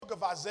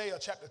of Isaiah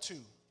chapter 2.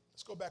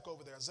 Let's go back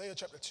over there. Isaiah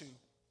chapter 2.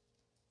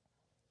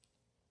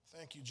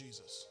 Thank you,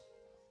 Jesus.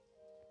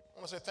 I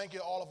want to say thank you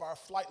to all of our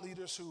flight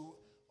leaders who,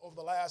 over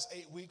the last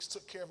 8 weeks,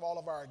 took care of all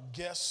of our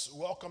guests,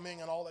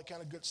 welcoming and all that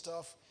kind of good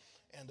stuff,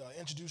 and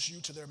introduced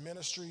you to their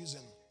ministries.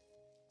 And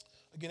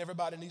again,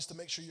 everybody needs to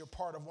make sure you're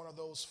part of one of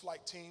those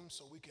flight teams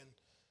so we can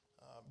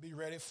be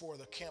ready for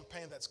the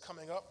campaign that's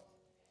coming up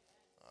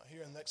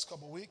here in the next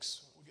couple of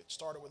weeks. We'll get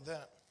started with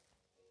that.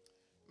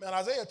 Man,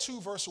 Isaiah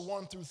 2, verse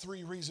 1 through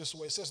 3 reads this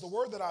way. It says, the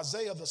word that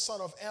Isaiah, the son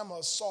of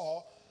Amoz,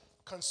 saw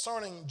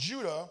concerning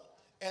Judah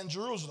and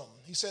Jerusalem.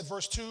 He said,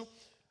 verse 2,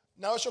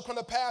 now it shall come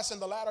to pass in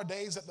the latter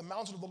days that the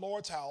mountain of the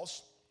Lord's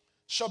house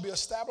shall be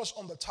established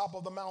on the top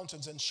of the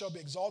mountains and shall be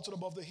exalted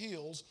above the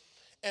hills,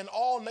 and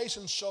all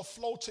nations shall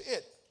flow to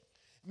it.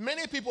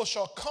 Many people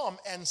shall come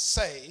and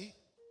say,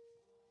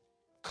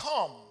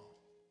 come,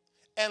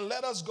 and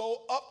let us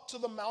go up to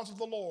the mountain of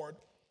the Lord,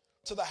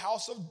 to the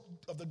house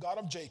of the God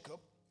of Jacob.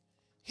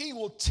 He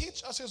will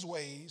teach us his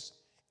ways,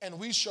 and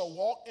we shall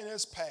walk in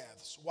his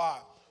paths. Why?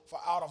 For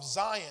out of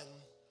Zion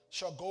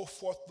shall go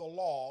forth the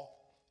law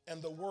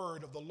and the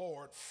word of the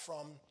Lord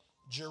from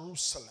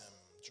Jerusalem.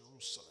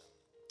 Jerusalem.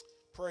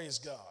 Praise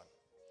God.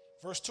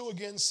 Verse 2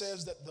 again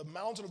says that the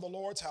mountain of the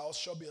Lord's house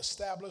shall be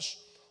established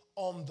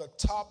on the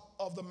top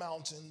of the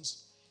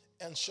mountains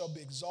and shall be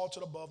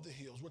exalted above the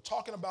hills. We're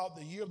talking about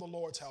the year of the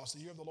Lord's house,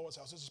 the year of the Lord's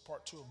house. This is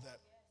part 2 of that.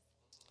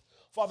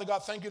 Father God,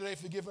 thank you today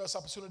for giving us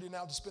opportunity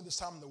now to spend this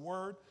time in the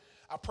Word.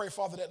 I pray,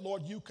 Father, that,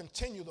 Lord, you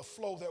continue the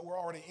flow that we're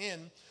already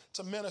in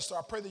to minister.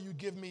 I pray that you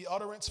give me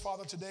utterance,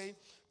 Father, today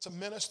to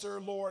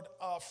minister, Lord,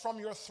 from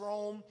your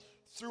throne,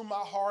 through my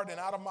heart and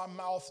out of my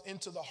mouth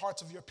into the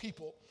hearts of your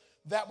people,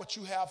 that what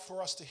you have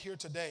for us to hear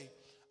today.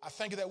 I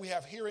thank you that we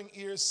have hearing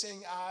ears,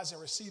 seeing eyes,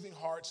 and receiving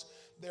hearts.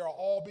 They are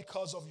all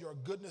because of your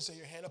goodness and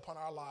your hand upon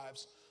our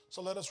lives.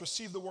 So let us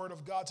receive the word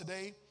of God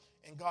today,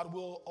 and God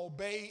will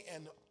obey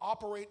and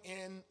operate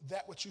in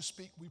that which you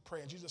speak, we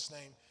pray in Jesus'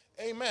 name.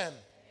 Amen.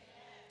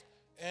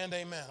 And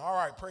amen. All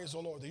right, praise the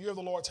Lord. The year of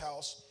the Lord's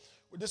house.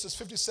 This is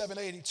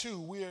 5782.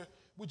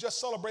 We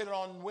just celebrated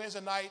on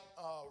Wednesday night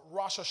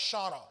Rosh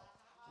Hashanah.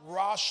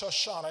 Rosh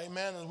Hashanah,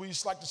 amen. And we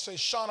just like to say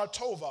Shana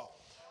Tova,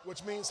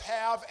 which means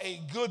have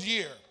a good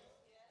year.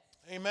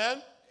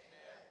 Amen.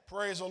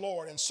 Praise the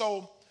Lord. And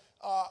so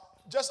I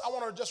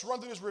want to just run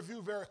through this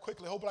review very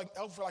quickly. Hopefully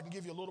I can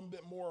give you a little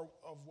bit more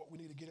of what we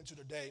need to get into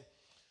today.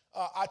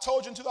 I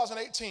told you in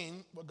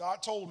 2018 what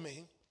God told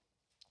me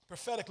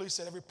prophetically,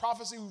 said every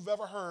prophecy we've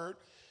ever heard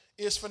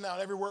is for now.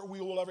 Every word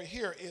we will ever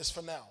hear is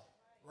for now,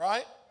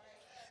 right?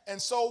 And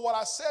so what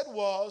I said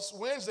was,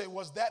 Wednesday,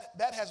 was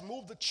that has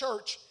moved the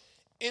church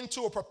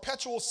into a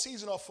perpetual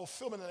season of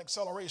fulfillment and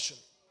acceleration,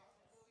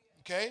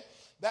 okay?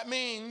 That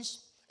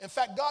means, in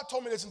fact, God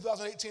told me this in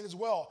 2018 as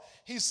well.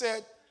 He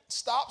said,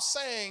 stop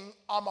saying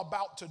I'm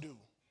about to do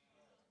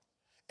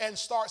and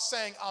start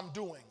saying I'm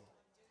doing.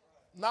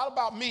 Not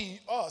about me,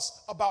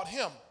 us, about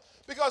him.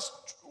 Because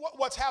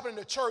what's happening in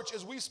the church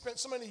is we spent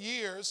so many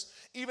years,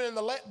 even in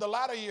the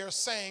latter years,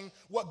 saying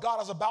what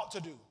God is about to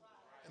do.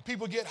 And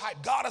people get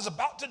hyped. God is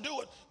about to do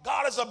it.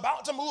 God is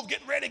about to move. Get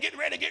ready, get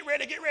ready, get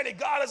ready, get ready.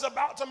 God is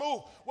about to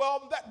move.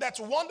 Well, that's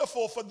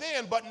wonderful for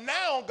then, but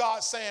now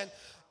God's saying,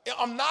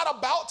 I'm not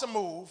about to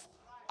move.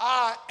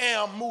 I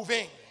am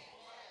moving.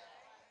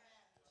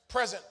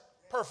 Present,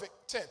 perfect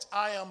tense.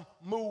 I am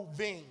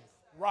moving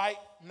right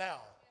now.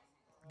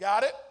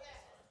 Got it?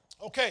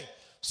 Okay.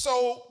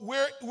 So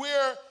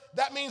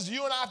that means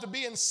you and I have to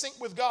be in sync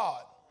with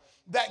God.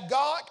 That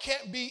God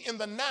can't be in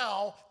the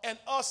now and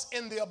us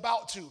in the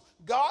about to.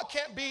 God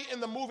can't be in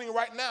the moving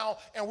right now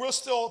and we're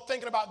still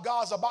thinking about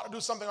God's about to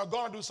do something or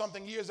going to do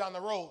something years down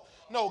the road.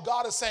 No,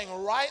 God is saying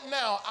right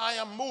now I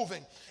am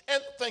moving.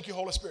 And thank you,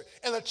 Holy Spirit.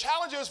 And the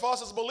challenge is for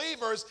us as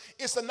believers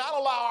is to not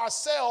allow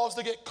ourselves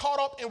to get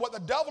caught up in what the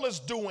devil is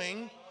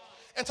doing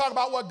and talk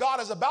about what God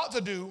is about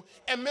to do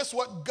and miss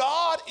what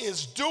God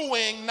is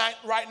doing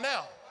right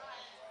now.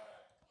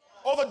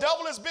 Oh, the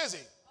devil is busy,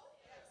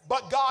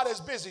 but God is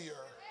busier.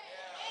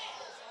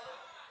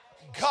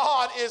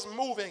 God is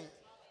moving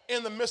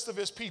in the midst of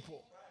his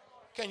people.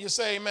 Can you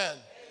say amen?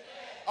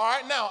 All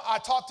right, now, I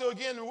talked to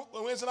again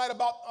Wednesday night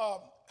about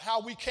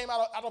how we came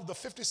out of the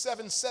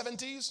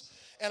 5770s,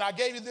 and I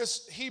gave you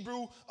this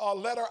Hebrew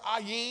letter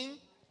ayin,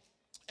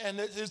 and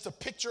it is the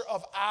picture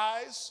of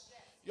eyes.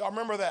 Y'all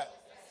remember that?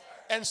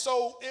 And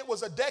so it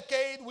was a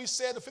decade, we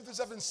said, the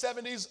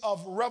 5770s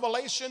of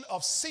revelation,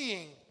 of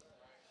seeing,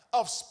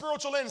 of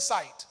spiritual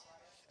insight.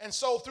 And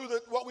so through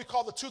what we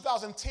call the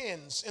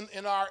 2010s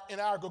in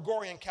our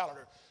Gregorian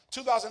calendar,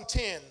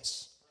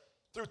 2010s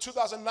through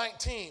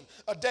 2019,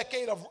 a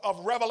decade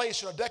of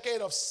revelation, a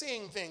decade of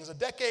seeing things, a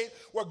decade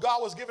where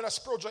God was giving us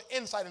spiritual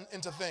insight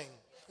into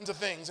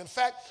things. In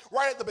fact,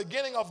 right at the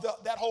beginning of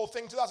that whole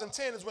thing,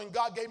 2010 is when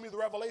God gave me the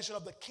revelation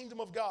of the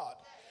kingdom of God.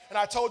 And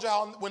I told you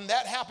how when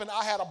that happened,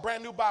 I had a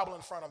brand new Bible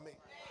in front of me.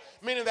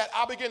 Meaning that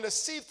I began to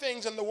see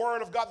things in the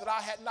Word of God that I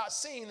had not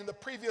seen in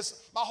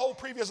my whole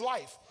previous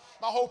life,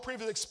 my whole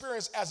previous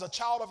experience as a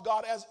child of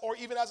God or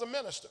even as a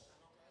minister.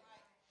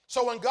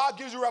 So when God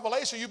gives you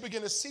revelation, you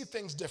begin to see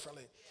things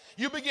differently.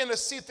 You begin to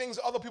see things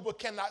other people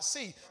cannot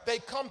see. They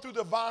come through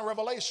divine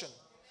revelation.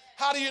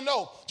 How do you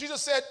know? Jesus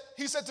said,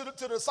 he said to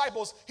the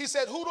disciples, he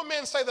said, who do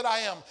men say that I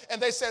am?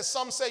 And they said,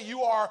 some say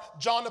you are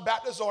John the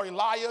Baptist or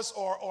Elias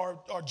or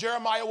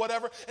Jeremiah,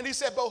 whatever. And he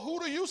said, but who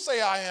do you say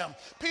I am?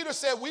 Peter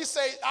said,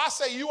 I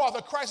say you are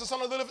the Christ, the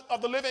Son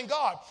of the living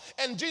God.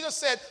 And Jesus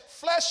said,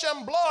 flesh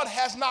and blood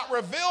has not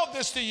revealed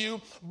this to you,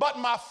 but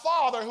my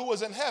Father who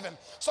is in heaven.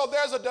 So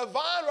there's a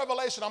divine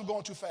revelation. I'm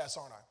going too fast,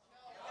 aren't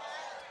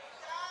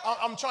I?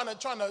 I'm trying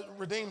to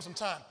redeem some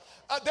time.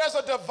 There's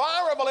a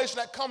divine revelation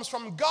that comes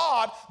from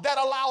God that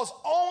allows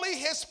only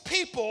his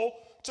people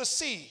to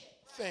see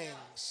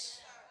things.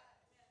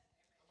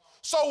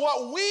 So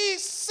what we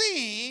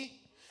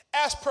see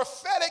as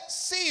prophetic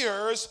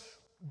seers,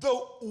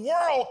 the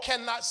world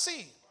cannot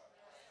see.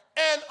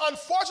 And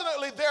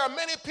unfortunately, there are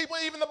many people,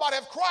 even the body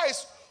of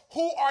Christ,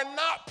 who are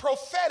not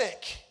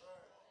prophetic.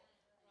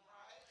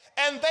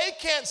 And they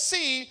can't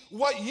see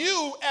what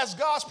you as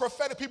God's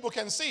prophetic people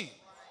can see.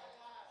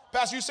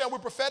 Pastor, you said we're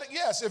prophetic?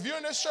 Yes. If you're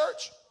in this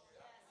church,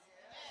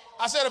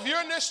 I said if you're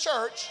in this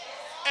church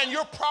and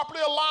you're properly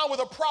aligned with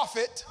a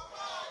prophet,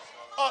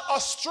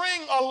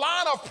 a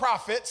line of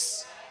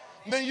prophets,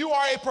 then you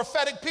are a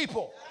prophetic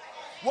people.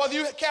 Whether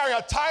you carry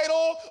a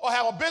title or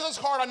have a business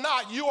card or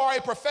not, you are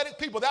a prophetic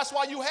people. That's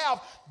why you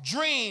have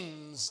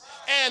dreams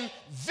and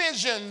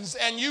visions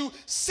and you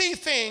see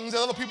things that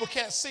other people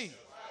can't see.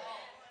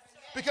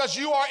 Because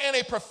you are in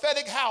a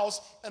prophetic house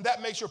and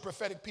that makes you a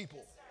prophetic people.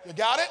 You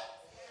got it?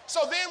 So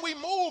then we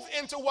move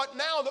into what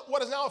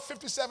is now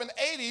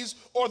 5780s,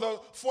 or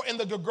in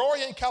the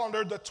Gregorian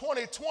calendar, the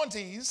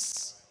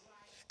 2020s.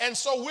 And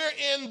so we're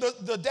in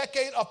the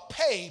decade of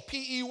Pey,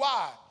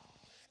 P-E-Y.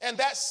 And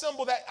that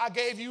symbol that I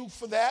gave you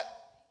for that,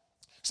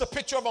 it's a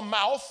picture of a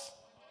mouth.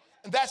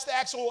 And that's the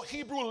actual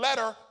Hebrew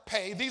letter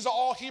Pey. These are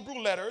all Hebrew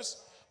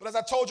letters. But as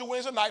I told you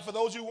Wednesday night, for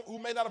those of you who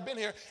may not have been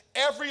here,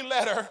 every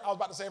letter, I was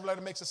about to say every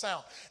letter makes a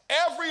sound.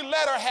 Every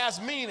letter has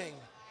meaning.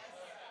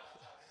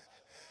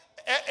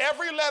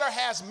 Every letter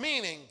has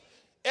meaning.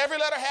 Every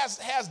letter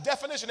has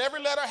definition.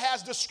 Every letter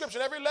has description.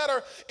 Every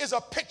letter is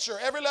a picture.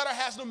 Every letter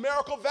has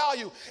numerical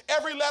value.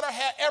 Every letter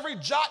every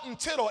jot and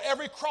tittle,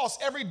 every cross,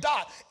 every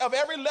dot of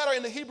every letter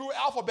in the Hebrew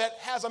alphabet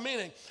has a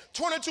meaning.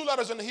 22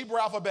 letters in the Hebrew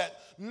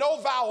alphabet. No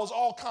vowels,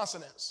 all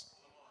consonants.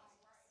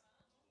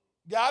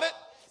 Got it?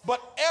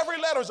 But every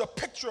letter is a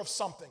picture of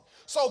something.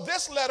 So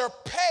this letter,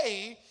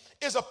 Pey,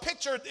 is a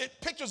picture. It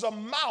pictures a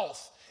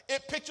mouth.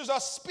 It pictures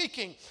us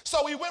speaking.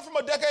 So we went from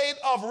a decade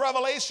of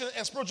revelation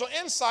and spiritual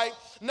insight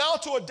now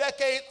to a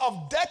decade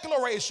of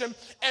declaration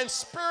and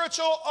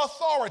spiritual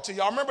authority.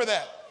 Y'all remember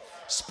that?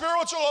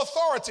 Spiritual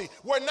authority,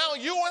 where now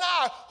you and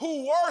I,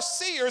 who were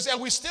seers, and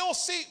we still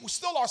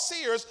are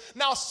seers,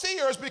 now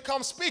seers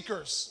become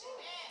speakers.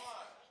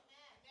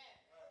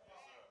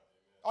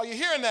 Are you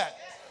hearing that?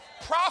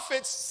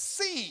 Prophets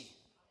see.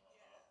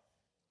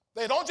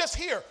 They don't just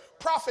hear.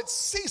 Prophets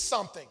see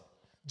something.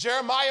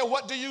 Jeremiah,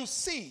 what do you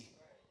see?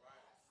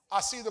 I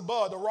see the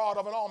bud, the rod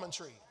of an almond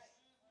tree.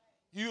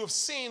 You have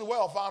seen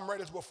well if I'm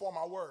ready to perform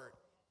my word.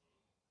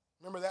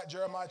 Remember that,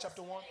 Jeremiah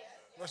chapter 1,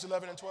 verse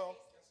 11 and 12?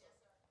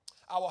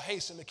 I will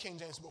hasten the King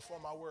James to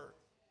perform my word.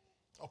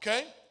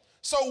 Okay?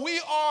 So we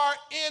are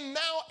in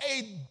now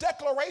a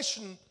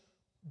declaration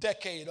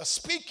decade, a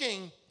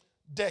speaking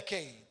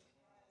decade.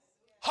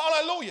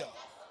 Hallelujah.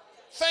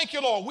 Thank you,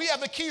 Lord. We have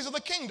the keys of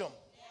the kingdom.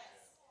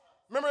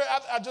 Remember,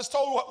 I just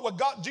told what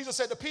Jesus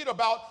said to Peter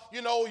about,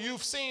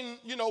 you've seen,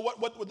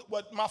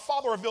 what my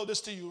Father revealed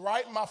this to you,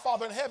 right? My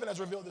Father in heaven has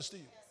revealed this to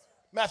you.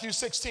 Matthew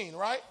 16,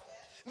 right?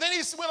 And then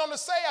he went on to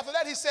say after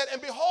that, he said,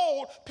 and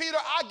behold, Peter,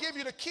 I give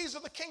you the keys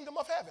of the kingdom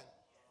of heaven.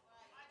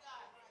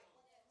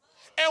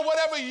 And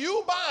whatever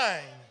you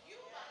bind,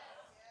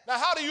 now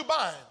how do you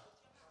bind?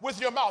 With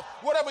your mouth.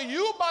 Whatever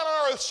you bind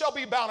on earth shall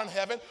be bound in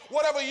heaven.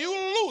 Whatever you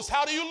loose,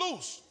 how do you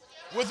loose?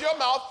 With your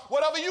mouth.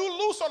 Whatever you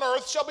loose on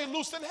earth shall be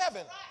loosed in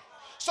heaven.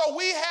 So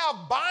we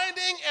have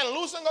binding and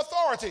loosing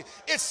authority.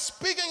 It's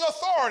speaking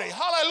authority.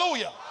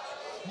 Hallelujah.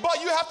 But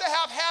you have to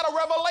have had a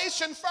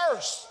revelation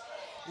first.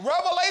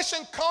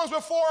 Revelation comes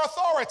before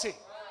authority.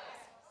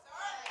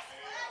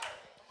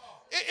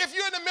 If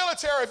you're in the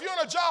military, if you're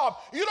in a job,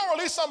 you don't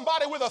release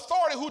somebody with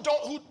authority who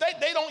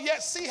they don't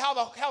yet see how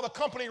the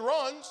company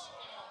runs.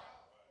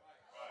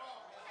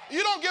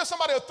 You don't give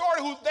somebody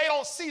authority who they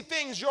don't see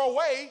things your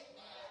way.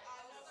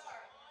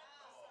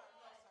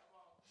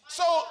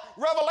 So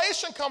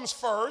revelation comes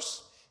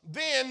first,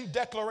 then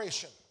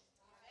declaration.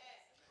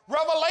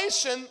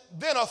 Revelation,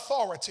 then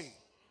authority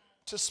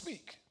to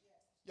speak.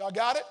 Y'all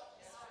got it?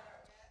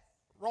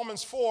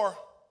 Romans 4,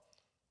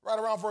 right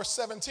around verse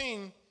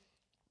 17,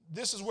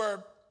 this is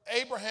where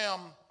Abraham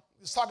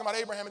is talking about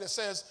Abraham, and it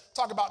says,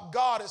 talk about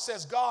God. It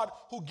says, God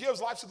who gives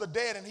life to the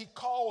dead, and he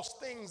calls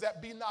things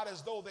that be not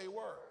as though they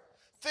were.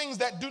 Things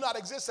that do not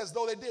exist as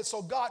though they did.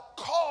 So God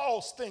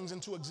calls things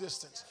into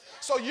existence.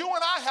 So you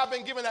and I have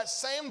been given that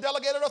same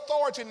delegated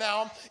authority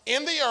now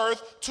in the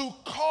earth to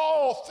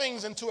call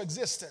things into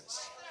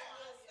existence.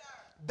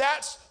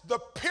 That's the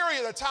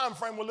period of time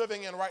frame we're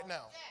living in right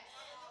now.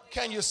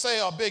 Can you say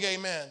a big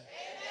amen?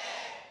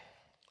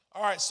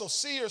 All right, so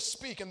seers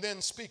speak and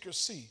then speakers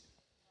see.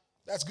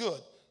 That's good.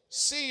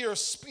 Seers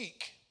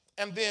speak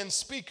and then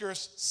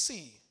speakers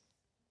see.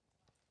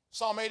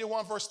 Psalm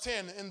 81 verse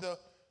 10 in the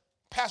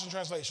Passion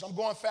Translation. I'm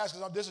going fast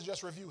because this is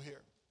just review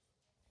here.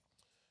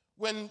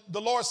 When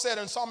the Lord said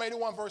in Psalm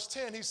 81 verse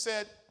 10, he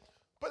said,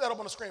 put that up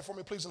on the screen for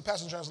me, please, in the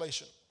Passion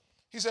Translation.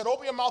 He said,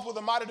 open your mouth with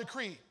a mighty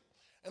decree,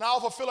 and I'll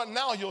fulfill it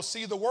now. You'll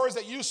see the words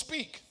that you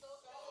speak.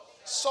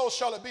 So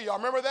shall it be. Y'all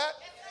remember that?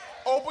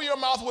 Open your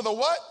mouth with a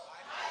what?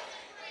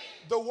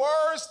 The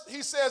words,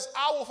 he says,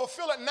 I will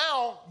fulfill it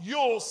now.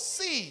 You'll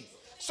see.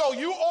 So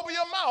you open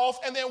your mouth,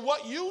 and then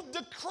what you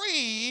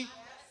decree,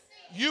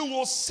 you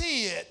will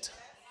see it.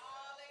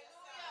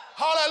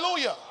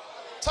 Hallelujah.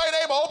 Tell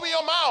your neighbor, open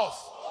your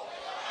mouth.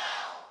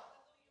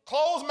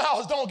 Closed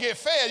mouths don't get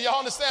fed. Y'all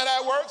understand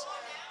how it works?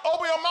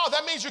 Open your mouth.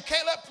 That means you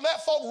can't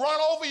let folk run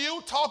over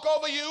you, talk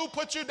over you,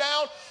 put you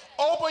down.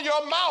 Open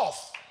your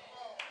mouth.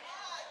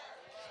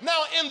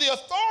 Now, in the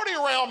authority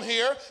realm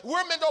here,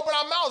 we're meant to open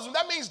our mouths.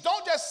 That means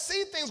don't just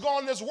see things going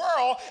on in this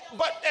world,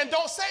 and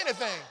don't say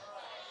anything.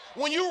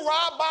 When you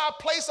ride by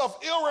a place of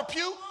ill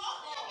repute,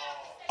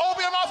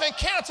 open your mouth and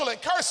cancel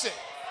it, curse it.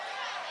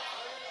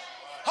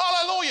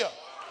 Hallelujah.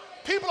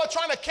 People are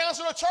trying to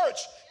cancel the church.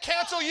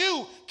 Cancel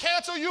you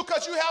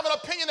because you have an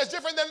opinion that's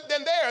different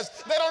than theirs.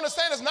 They don't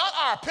understand it's not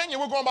our opinion.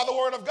 We're going by the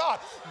word of God.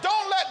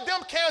 Don't let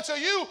them cancel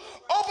you.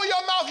 Open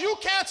your mouth, you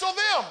cancel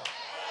them.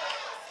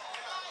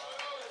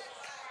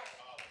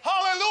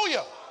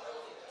 Hallelujah.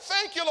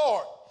 Thank you,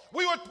 Lord.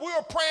 We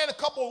were praying a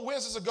couple of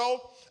Wednesdays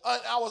ago.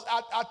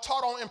 I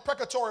taught on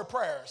imprecatory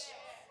prayers.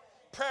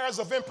 Prayers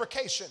of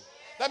imprecation.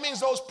 That means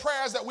those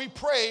prayers that we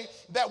pray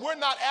that we're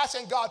not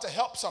asking God to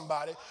help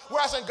somebody. We're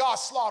asking God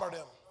slaughter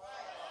them.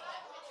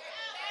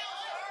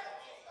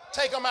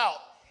 Take them out.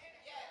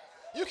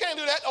 You can't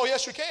do that. Oh,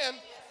 yes, you can.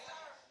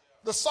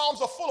 The Psalms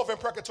are full of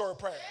imprecatory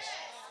prayers.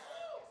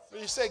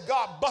 You say,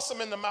 God, bust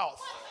them in the mouth.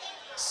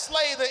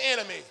 Slay the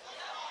enemy.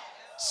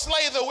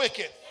 Slay the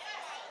wicked.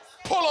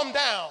 Pull them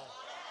down.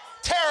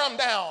 Tear them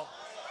down.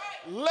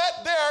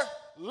 Let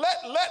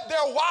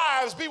their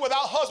wives be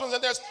without husbands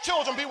and their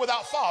children be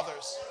without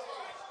fathers.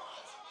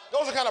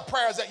 Those are the kind of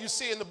prayers that you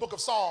see in the book of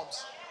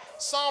Psalms.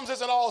 Psalms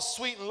isn't all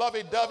sweet and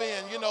lovey-dovey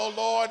and,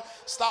 Lord,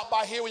 stop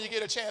by here when you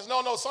get a chance.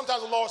 No,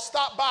 sometimes the Lord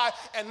stop by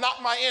and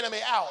knock my enemy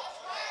out.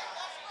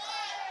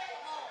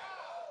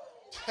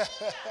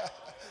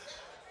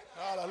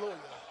 Hallelujah.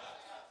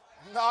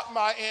 Knock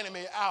my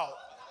enemy out.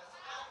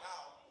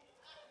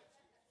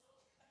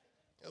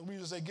 And we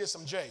just say, get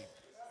some J.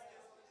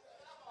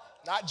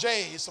 Not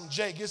J, it's some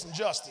J. Get some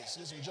justice.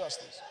 Get some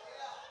justice.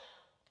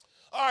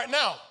 All right,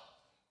 now,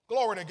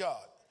 glory to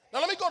God. Now,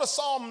 let me go to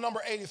Psalm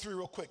number 83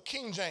 real quick,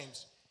 King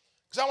James,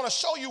 because I want to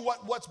show you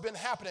what's been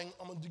happening.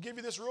 I'm going to give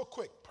you this real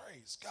quick.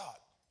 Praise God.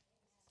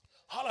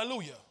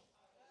 Hallelujah.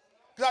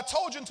 Because I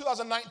told you in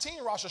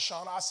 2019, Rosh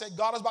Hashanah, I said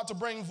God is about to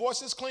bring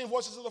voices, clean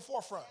voices to the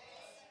forefront.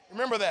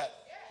 Remember that.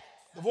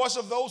 The voice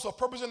of those who have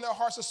purpose in their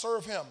hearts to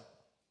serve him.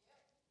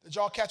 Did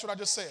y'all catch what I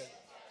just said?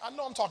 I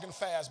know I'm talking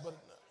fast, but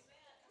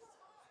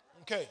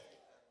okay.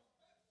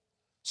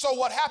 So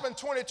what happened,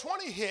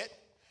 2020 hit,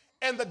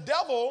 and the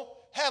devil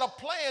had a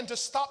plan to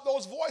stop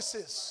those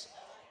voices.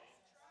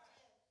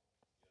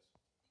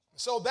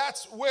 So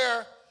that's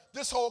where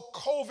this whole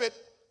COVID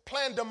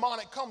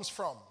pandemonic comes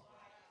from,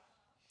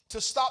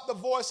 to stop the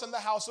voice in the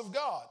house of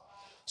God.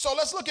 So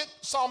let's look at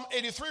Psalm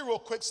 83 real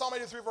quick. Psalm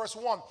 83 verse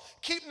 1.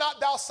 Keep not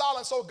thou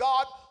silence, O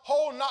God,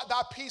 hold not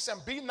thy peace,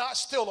 and be not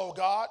still, O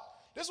God.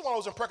 This is one of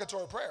those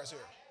imprecatory prayers here.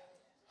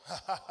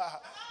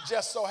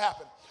 Just so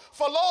happened.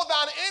 For lo,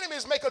 thine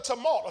enemies make a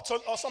tumult,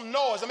 or some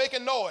noise. They're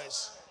making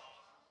noise.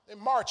 They're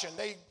marching.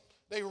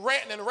 They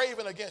ranting and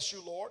raving against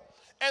you, Lord.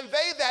 And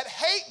they that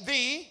hate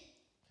thee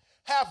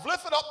have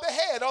lifted up the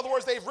head. In other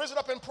words, they've risen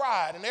up in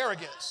pride and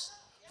arrogance.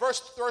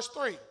 Verse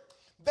 3.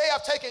 They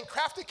have taken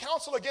crafty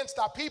counsel against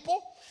thy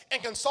people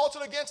and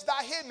consulted against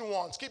thy hidden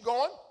ones. Keep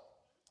going.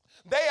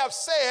 They have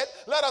said,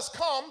 they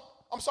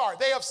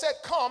have said,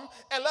 come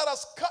and let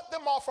us cut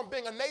them off from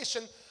being a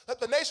nation, that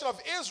the nation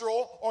of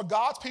Israel, or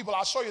God's people,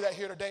 I'll show you that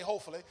here today,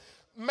 hopefully,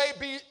 may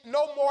be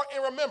no more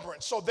in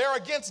remembrance. So they're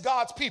against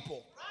God's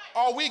people.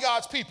 Are we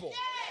God's people?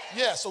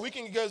 Yes, so we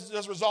can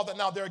just resolve that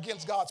now. They're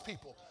against God's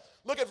people.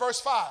 Look at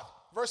verse 5.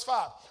 Verse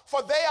 5.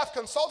 For they have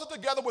consulted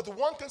together with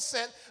one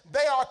consent.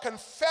 They are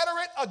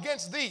confederate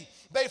against thee.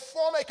 They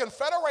form a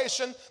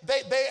confederation.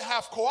 They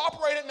have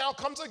cooperated, now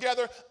come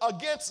together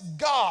against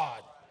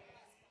God.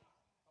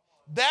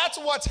 That's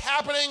what's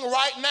happening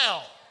right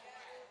now.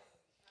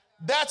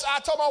 I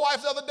told my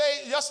wife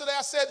yesterday,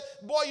 I said,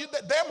 boy,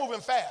 they're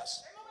moving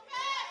fast.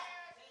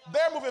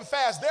 They're moving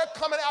fast. They're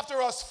coming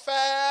after us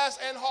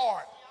fast and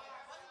hard.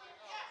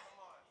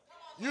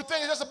 You think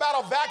it's just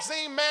about a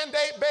vaccine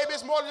mandate? Baby,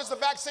 it's more than just a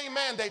vaccine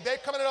mandate. They're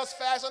coming at us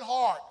fast and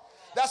hard.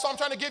 That's why I'm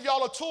trying to give you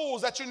all the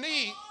tools that you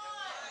need,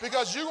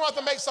 because you're going to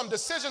have to make some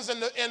decisions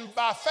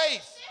by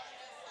faith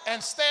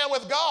and stand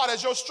with God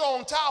as your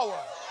strong tower.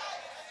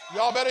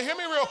 Y'all better hear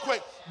me real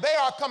quick. They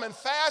are coming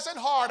fast and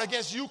hard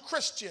against you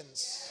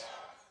Christians.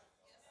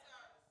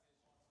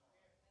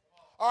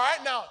 All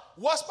right, now,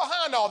 what's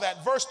behind all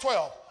that? Verse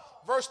 12.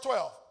 Verse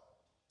 12.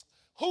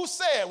 Who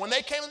said, when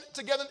they came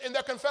together in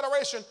their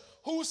confederation,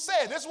 who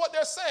said, this is what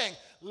they're saying,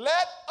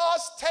 let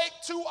us take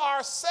to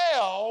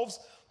ourselves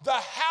the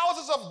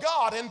houses of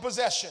God in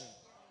possession.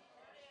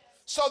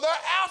 So they're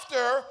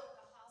after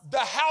the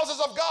houses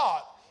of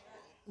God.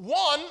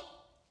 One,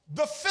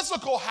 the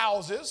physical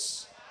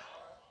houses,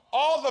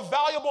 all the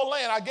valuable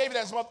land. I gave you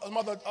that in some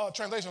other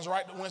translations,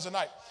 right, Wednesday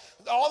night.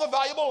 All the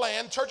valuable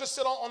land. Churches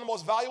sit on the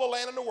most valuable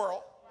land in the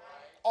world.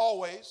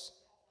 Always.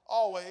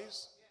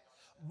 Always.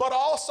 But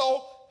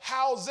also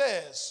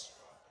houses.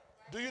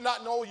 Do you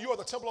not know you are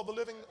the temple of the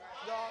living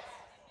God?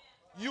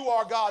 You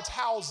are God's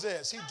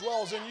houses. He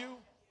dwells in you.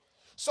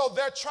 So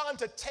they're trying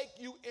to take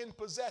you in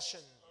possession.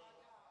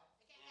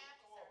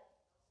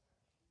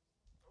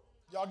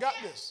 Y'all got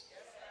this?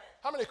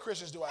 How many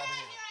Christians do I have in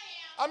here?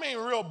 I mean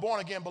real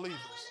born-again believers.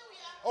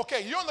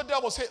 Okay, you're on the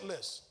devil's hit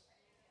list.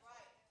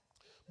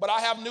 But I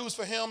have news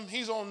for him.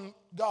 He's on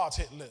God's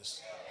hit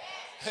list.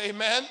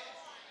 Amen.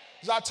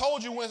 As I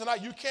told you Wednesday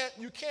night, you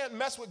can't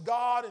mess with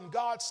God and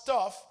God's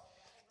stuff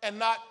and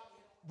not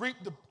reap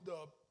the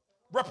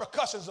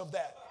repercussions of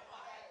that.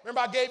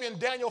 Remember I gave you in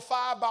Daniel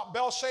 5 about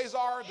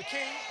Belshazzar, the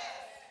king?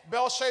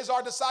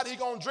 Belshazzar decided he's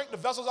going to drink the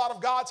vessels out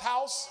of God's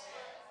house.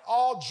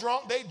 All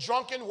drunk, they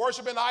drunken,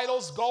 worshiping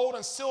idols, gold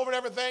and silver and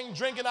everything,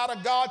 drinking out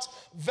of God's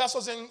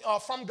vessels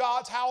from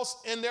God's house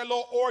in their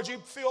little orgy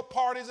field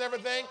parties and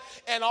everything.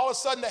 And all of a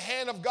sudden the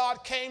hand of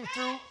God came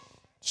through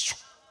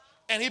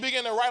and he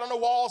began to write on the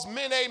walls,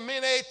 Mene,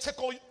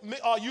 tickle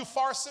you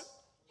farcid.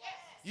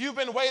 You've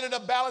been weighed in the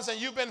balance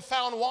and you've been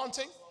found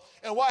wanting.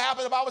 And what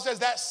happened, the Bible says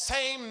that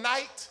same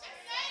night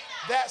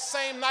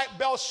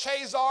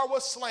Belshazzar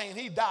was slain.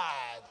 He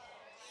died.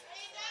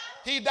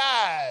 He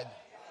died.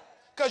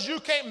 Because you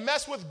can't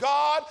mess with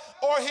God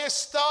or his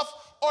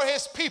stuff or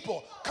his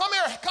people. Come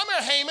here,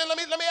 Haman. Let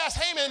me ask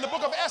Haman in the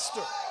book of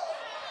Esther.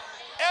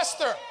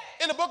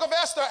 In the book of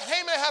Esther,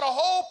 Haman had a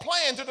whole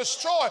plan to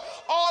destroy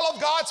all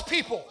of God's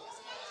people.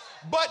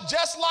 But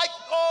just like,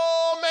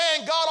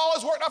 God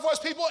always worked out for his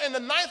people, in the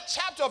 9th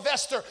chapter of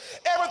Esther,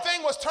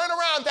 everything was turned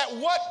around, that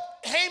what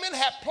Haman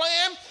had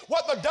planned,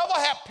 what the devil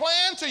had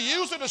planned to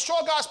use to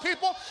destroy God's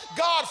people,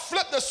 God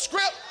flipped the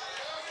script.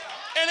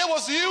 And it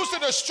was used to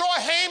destroy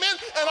Haman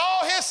and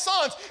all his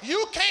sons.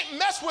 You can't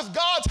mess with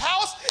God's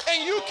house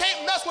and you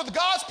can't mess with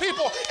God's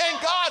people and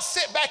God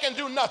sit back and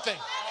do nothing.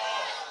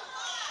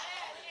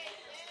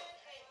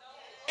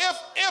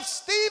 If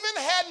Stephen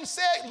hadn't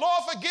said,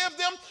 Lord, forgive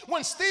them,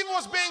 when Stephen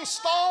was being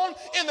stoned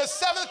in the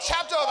 7th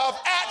chapter of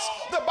Acts,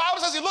 the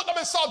Bible says he looked up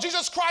and saw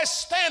Jesus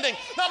Christ standing.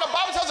 Now, the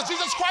Bible tells us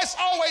Jesus Christ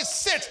always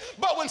sits,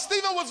 but when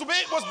Stephen was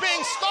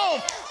being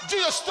stoned,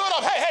 Jesus stood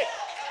up. Hey,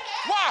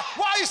 why?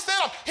 Why he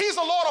stand up? He's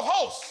the Lord of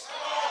hosts.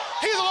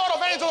 He's the Lord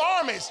of angel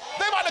armies.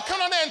 They about to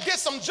come on there and get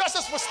some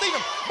justice for Stephen.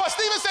 But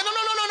Stephen said,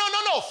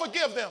 no,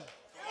 forgive them.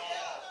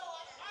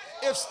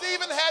 If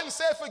Stephen hadn't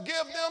said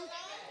forgive them,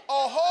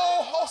 a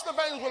whole host of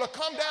angels would have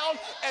come down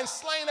and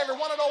slain every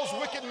one of those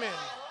wicked men.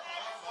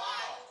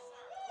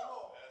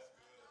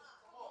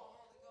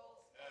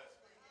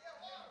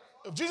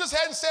 If Jesus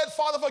hadn't said,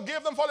 Father,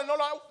 forgive them, for they know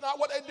not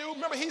what they do.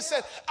 Remember, he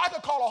said, I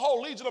could call a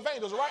whole legion of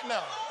angels right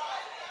now.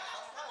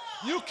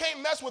 You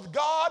can't mess with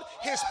God,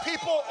 his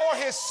people, or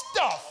his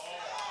stuff.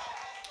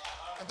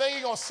 And then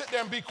you're going to sit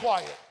there and be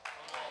quiet.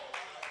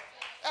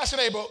 Ask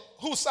your neighbor,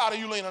 whose side are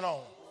you leaning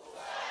on?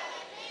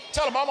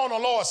 Tell him I'm on the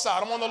Lord's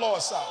side. I'm on the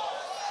Lord's side.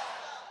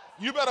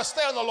 You better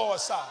stay on the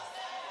Lord's side.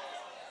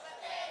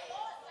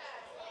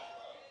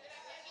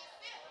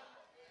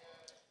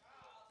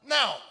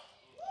 Now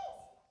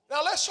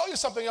let's show you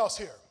something else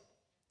here.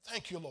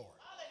 Thank you, Lord.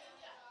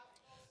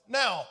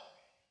 Now,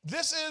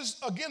 this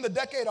is, again, the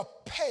decade of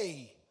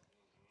pay,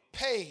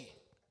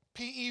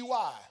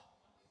 P-E-Y,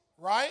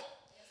 right?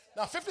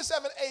 Now,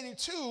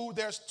 5782,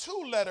 there's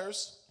 2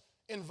 letters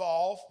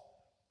involved,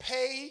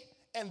 pay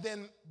and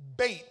then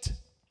bait.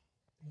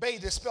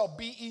 Bait is spelled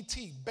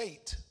B-E-T,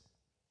 bait.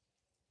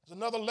 There's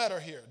another letter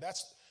here.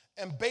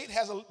 And bait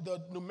has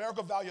the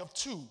numerical value of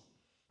 2.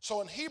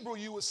 So in Hebrew,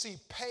 you would see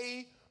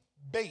pay,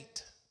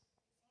 bait.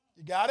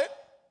 You got it?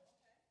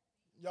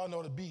 Y'all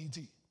know the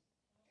B-E-T.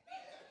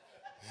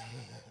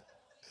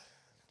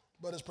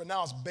 But it's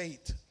pronounced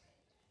bait.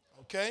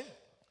 Okay?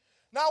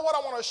 Now what I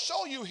want to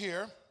show you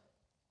here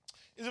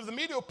is, if the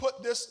media will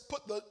put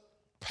the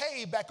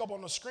pay back up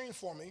on the screen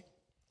for me,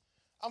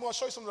 I'm going to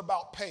show you something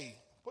about pay.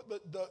 Put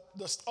the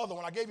other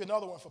one. I gave you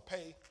another one for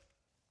pay.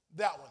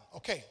 That one.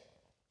 Okay.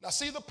 Now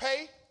see the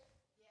pay? Yes.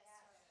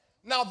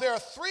 Now there are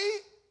 3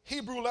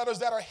 Hebrew letters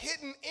that are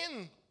hidden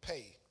in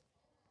pay.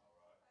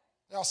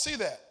 Now see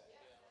that?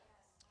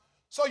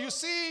 So you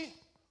see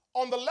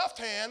on the left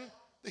hand,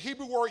 the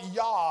Hebrew word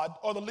yod,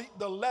 or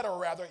the letter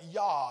rather,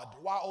 yod,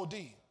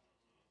 Y-O-D.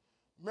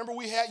 Remember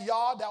we had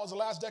yod, that was the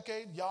last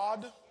decade,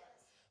 yod.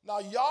 Now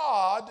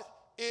yod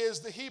is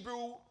the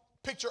Hebrew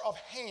picture of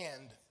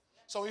hand.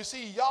 So you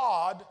see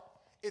yod,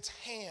 it's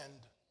hand.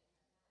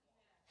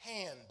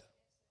 hand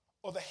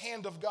or the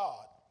hand of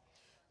God.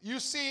 You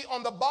see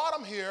on the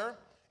bottom here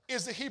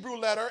is the Hebrew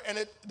letter,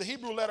 and the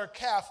Hebrew letter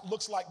kaf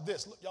looks like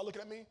this. Look, y'all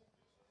looking at me?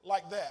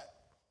 Like that.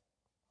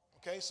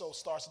 Okay, so it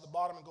starts at the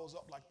bottom and goes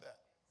up like that.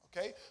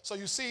 Okay, so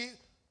you see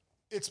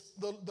it's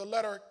the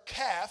letter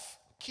kaf,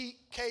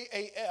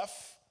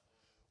 K-A-F,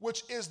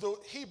 which is the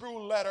Hebrew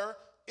letter.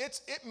 It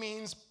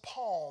means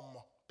palm,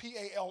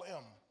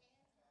 P-A-L-M.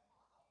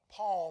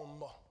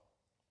 Palm.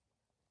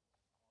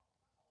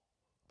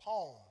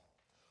 Palm.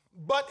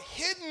 But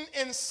hidden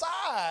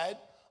inside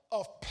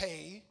of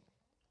pay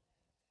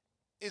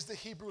is the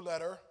Hebrew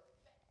letter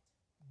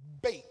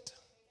bait.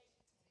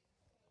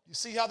 You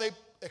see how they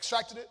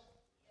extracted it?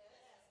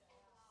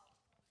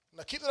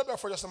 Now keep it up there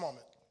for just a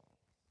moment.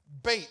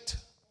 Bait.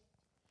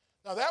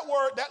 Now that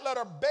word, that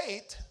letter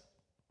bait,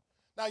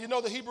 now you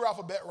know the Hebrew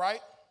alphabet,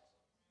 right?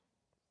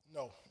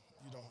 No,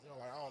 you don't. You're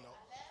like, I don't know.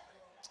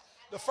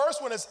 The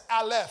first one is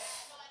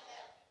Aleph.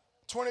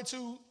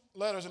 22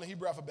 letters in the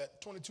Hebrew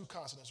alphabet, 22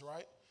 consonants,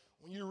 right?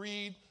 When you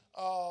read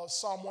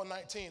Psalm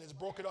 119, it's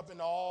broken up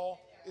into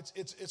all,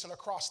 it's an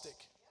acrostic.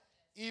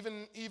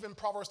 Even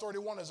Proverbs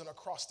 31 is an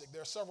acrostic.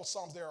 There are several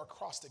psalms that are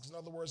acrostics. In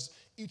other words,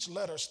 each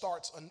letter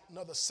starts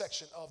another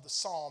section of the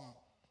psalm,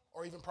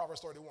 or even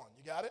Proverbs 31.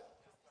 You got it?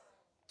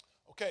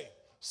 Okay,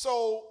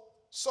 so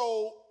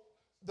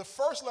the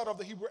first letter of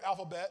the Hebrew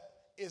alphabet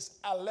is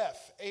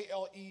Aleph,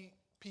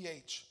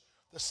 A-L-E-P-H.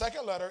 The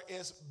second letter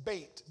is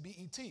Beit,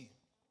 B-E-T.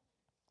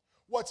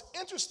 What's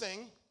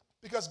interesting,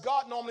 because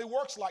God normally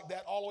works like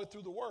that all the way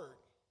through the word.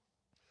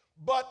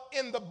 But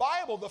in the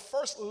Bible, the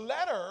first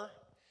letter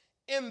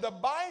in the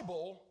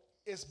Bible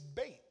is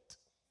Beit,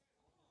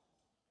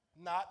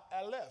 not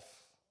Aleph.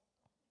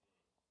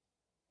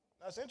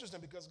 That's interesting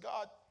because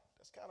God,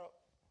 that's kind of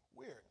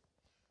weird.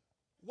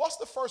 What's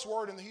the first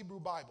word in the Hebrew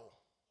Bible?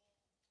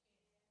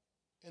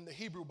 In the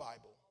Hebrew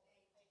Bible.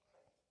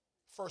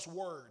 First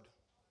word.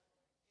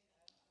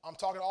 I'm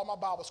talking to all my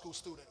Bible school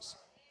students.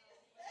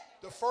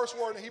 The first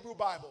word in the Hebrew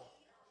Bible,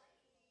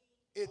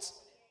 it's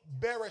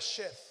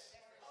Bereshith.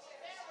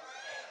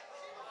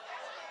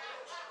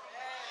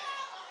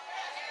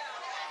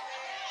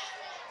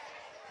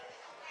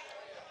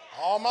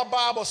 All my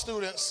Bible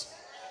students,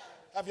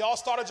 have y'all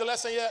started your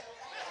lesson yet?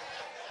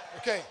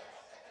 Okay.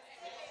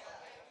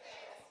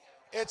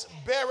 It's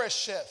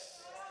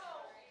Bereshith,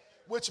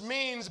 which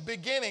means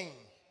beginning.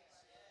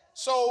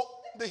 So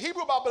the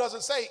Hebrew Bible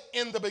doesn't say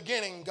in the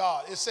beginning,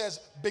 God. It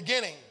says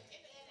beginning.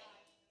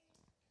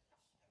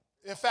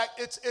 In fact,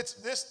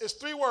 it's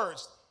three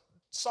words.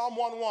 Psalm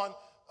 1:1,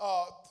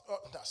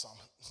 not Psalm,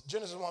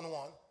 Genesis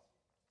 1:1,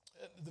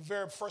 the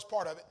very first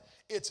part of it.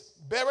 It's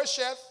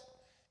Bereshith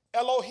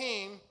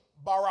Elohim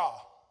bara.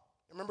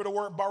 Remember the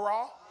word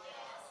bara? Yes.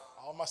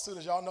 All my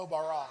students, y'all know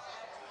bara.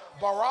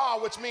 Bara,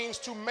 which means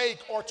to make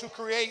or to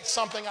create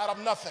something out of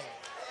nothing.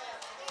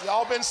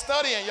 Y'all been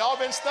studying. Y'all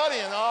been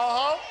studying.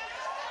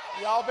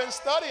 Y'all been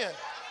studying.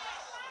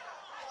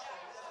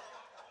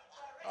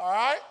 All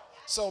right?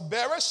 So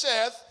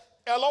Bereshith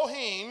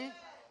Elohim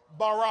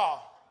bara.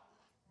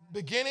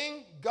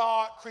 Beginning,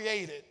 God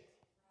created.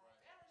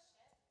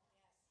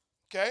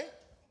 Okay?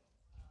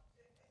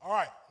 All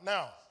right,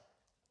 now.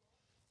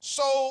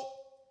 So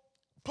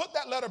put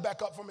that letter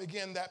back up for me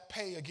again, that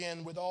pay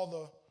again with all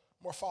the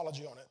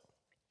morphology on it.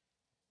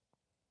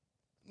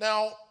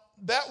 Now,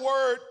 that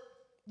word,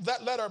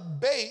 that letter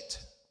bait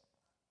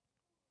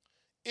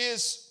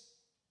is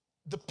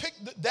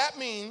that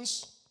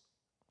means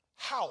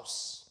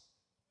house.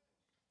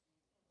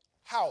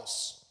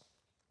 House.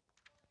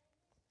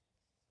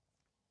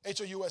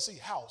 H-O-U-S-E,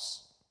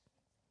 house.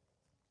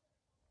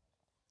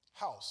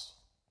 House.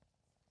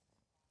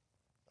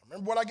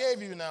 Remember what I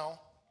gave you now.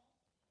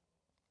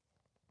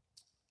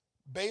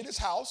 Bait is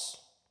house,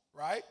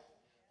 right?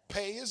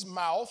 Pay is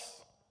mouth.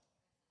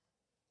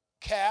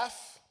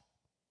 Calf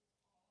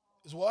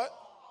is what?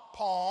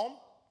 Palm.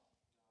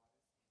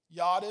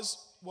 Yod is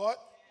what?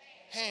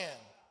 Hand.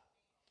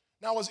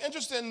 Now, it's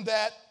interesting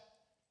that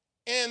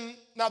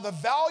now the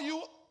value,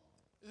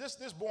 is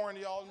this boring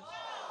to y'all?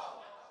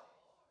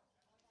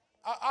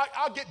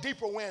 I'll get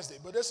deeper Wednesday,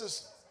 but this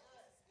is,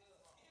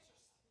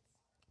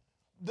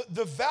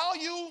 the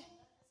value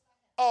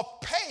of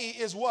pay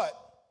is what?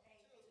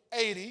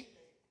 80.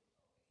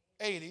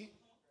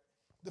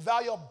 The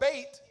value of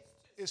bait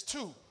is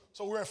 2.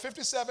 So we're at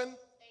 57,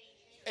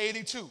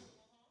 82.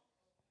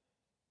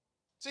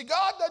 See,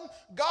 God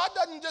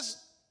doesn't just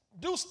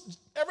do,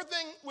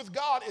 everything with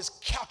God is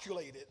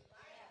calculated.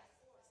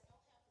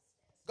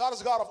 God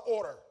is a God of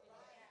order.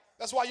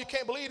 That's why you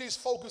can't believe these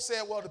folk who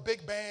say, well, the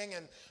Big Bang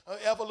and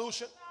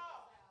evolution.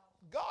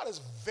 God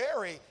is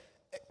very,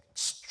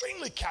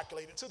 extremely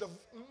calculated to the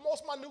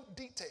most minute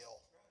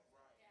detail.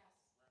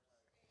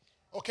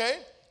 Okay?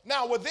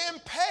 Now, within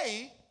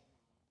pay,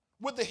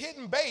 with the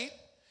hidden bait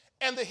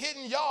and the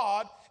hidden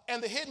yod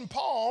and the hidden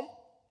palm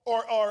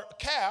or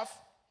calf,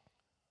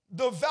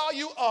 the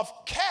value of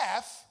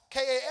calf,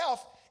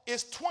 K-A-F,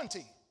 is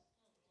 20.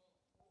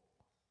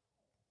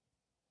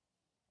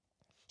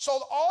 So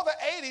all the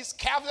 80s,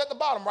 calf is at the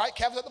bottom, right?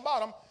 Calf is at the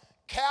bottom.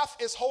 Calf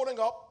is holding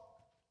up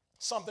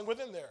something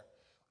within there.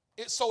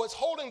 So it's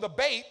holding the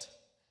bait,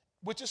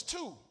 which is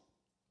 2.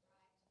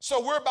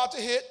 So we're about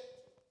to hit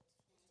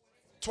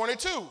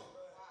 22.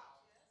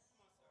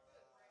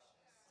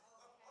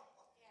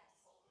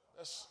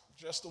 That's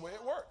just the way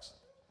it works.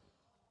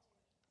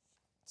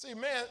 See,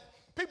 man,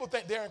 people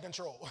think they're in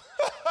control.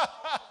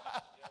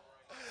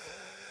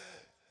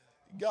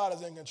 God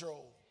is in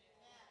control.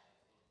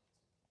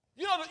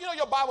 You know,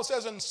 your Bible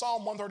says in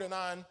Psalm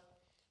 139,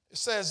 it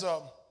says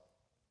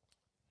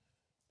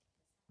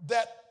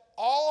that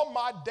all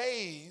my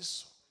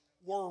days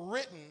were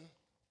written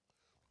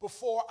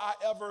before I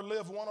ever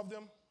lived one of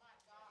them.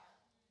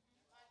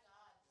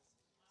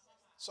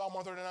 Psalm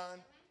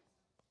 139.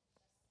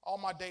 All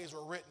my days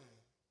were written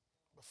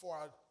before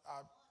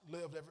I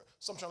lived.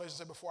 Some translations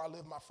say before I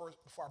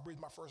breathed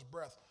my first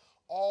breath.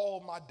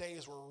 All my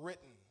days were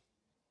written.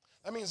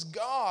 That means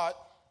God,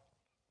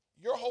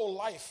 your whole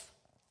life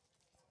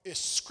is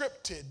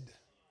scripted.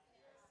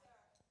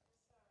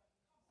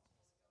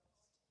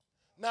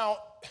 Now,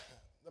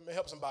 let me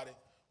help somebody.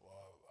 Well,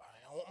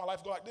 I don't want my life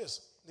to go like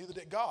this. Neither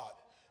did God.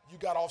 You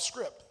got off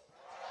script.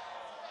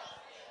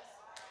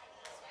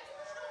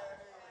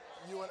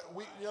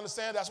 You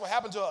understand? That's what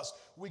happened to us.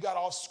 We got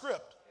off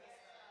script.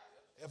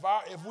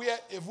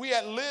 If we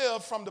had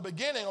lived from the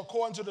beginning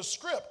according to the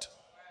script,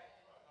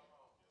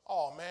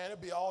 oh man,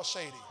 it'd be all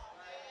shady.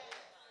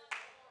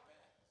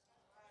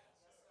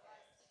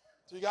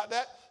 So you got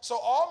that? So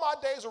all my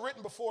days are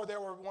written before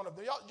there were one of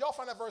them. Y'all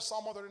find that verse,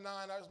 Psalm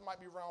 139, that might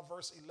be around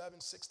verse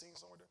 11, 16,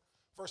 somewhere there.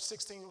 Verse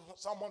 16,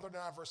 Psalm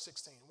 139, verse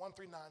 16,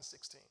 139,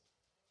 16.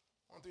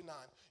 1 through 9.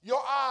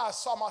 Your eyes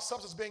saw my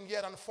substance being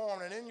yet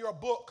unformed, and in your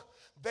book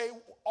they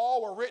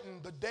all were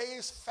written, the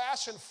days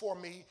fashioned for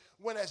me,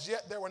 when as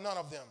yet there were none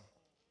of them.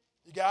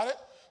 You got it?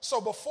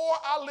 So before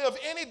I live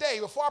any day,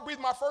 before I breathe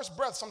my first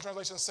breath, some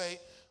translations say,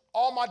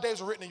 all my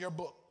days were written in your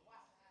book.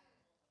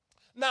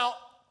 Now,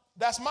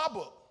 that's my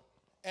book,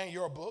 and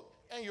your book,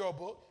 and your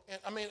book, and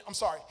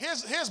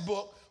his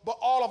book, but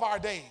all of our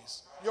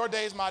days. Your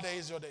days, my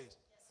days, your days.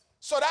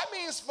 So that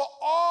means for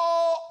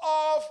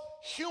all of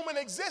human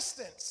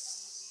existence,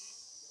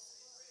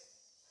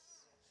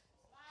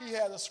 he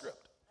had a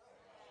script.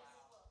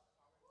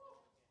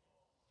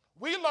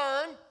 We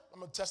learn, I'm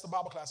going to test the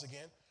Bible class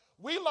again.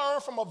 We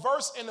learn from a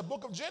verse in the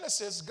book of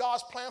Genesis,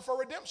 God's plan for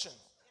redemption.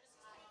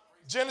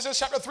 Genesis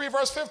chapter 3,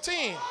 verse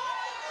 15.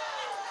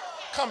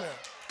 Come here.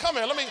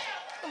 Let me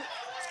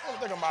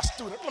think of my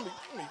student. Let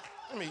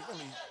me.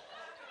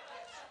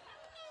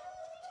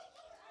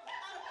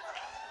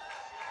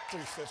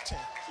 3:15.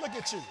 Look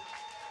at you.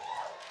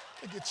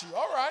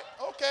 All right.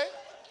 Okay.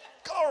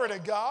 Glory to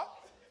God.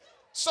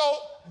 So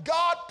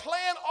God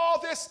planned all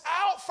this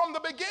out from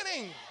the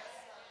beginning.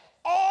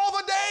 All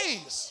the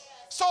days.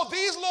 So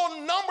these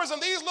little numbers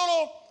and these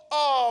little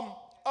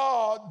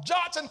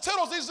jots and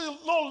tittles, these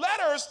little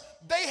letters,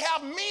 they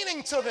have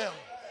meaning to them.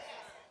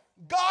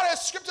 God has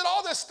scripted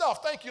all this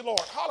stuff. Thank you,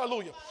 Lord.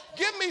 Hallelujah.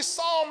 Give me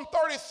Psalm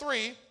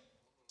 33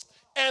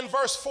 and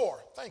verse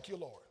 4. Thank you,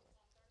 Lord.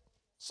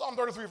 Psalm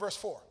 33, verse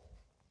 4.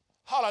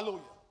 Hallelujah.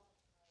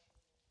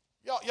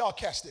 Y'all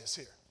catch this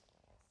here.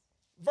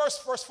 Verse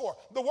 4.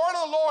 The word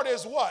of the Lord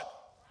is what?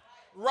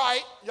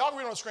 Right. Y'all can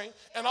read on the screen.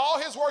 And all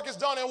his work is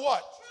done in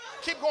what?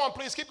 Keep going,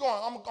 please. Keep going.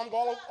 I'm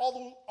going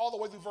all the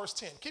way through verse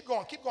 10. Keep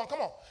going. Come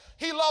on.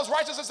 He loves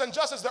righteousness and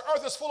justice. The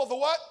earth is full of the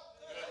what?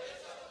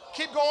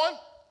 Keep going.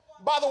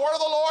 By the word of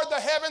the Lord, the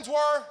heavens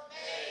were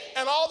made,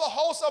 and all the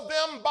hosts of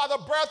them by the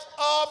breath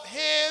of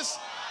his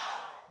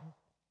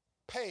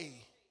pay.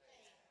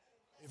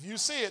 If you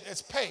see it,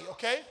 it's pay,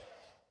 okay?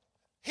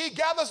 He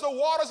gathers the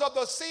waters of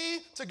the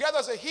sea together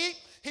as a heap.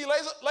 He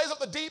lays up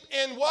the deep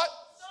in what?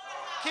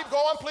 Keep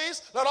going,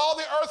 please. Let all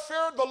the earth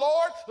fear the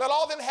Lord. Let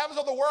all the inhabitants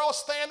of the world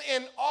stand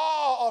in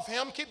awe of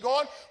him. Keep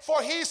going.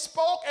 For he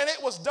spoke and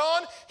it was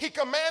done. He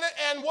commanded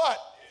and what?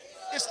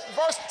 It's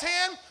verse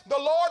 10. The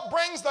Lord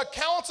brings the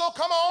counsel.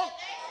 Come on.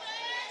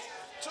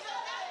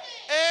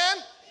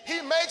 And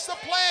he makes the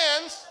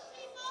plans.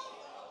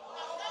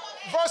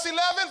 Verse 11.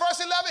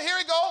 Here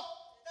we go.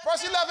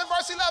 Verse 11.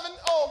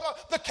 Oh, God.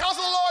 The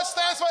counsel of the Lord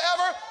stands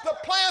forever. The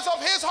plans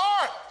of his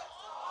heart.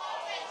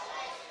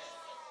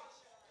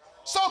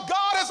 So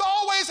God has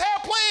always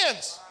had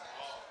plans.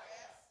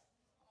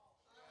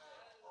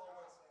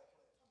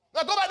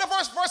 Now go back to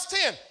verse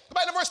 10. Go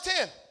back to verse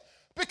 10.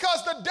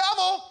 Because the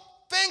devil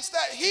thinks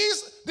that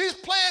these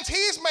plans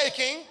he's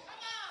making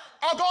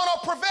are going to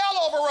prevail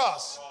over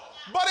us.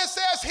 But it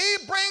says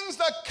he brings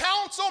the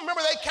counsel.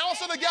 Remember, they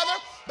counsel together.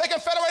 They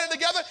confederated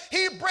together.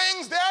 He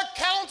brings their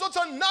counsel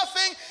to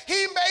nothing.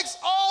 He makes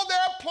all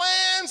their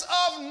plans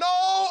of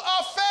no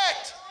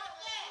effect.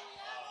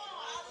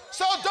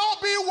 So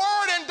don't be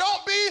worried and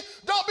don't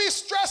be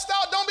stressed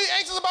out. Don't be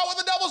anxious about what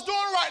the devil's doing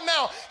right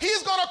now.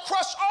 He's going to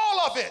crush all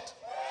of it.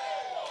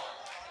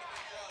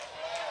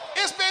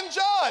 It's been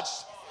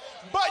judged.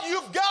 But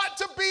you've got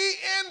to be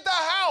in the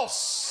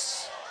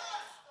house.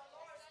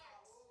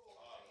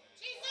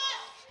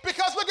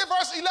 Because look at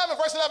verse 11.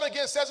 Verse 11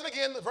 again says it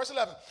again. Verse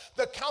 11.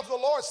 The counsel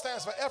of the Lord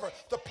stands forever.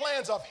 The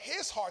plans of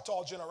his heart to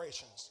all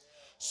generations.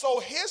 So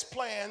his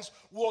plans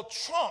will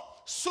trump,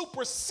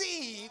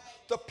 supersede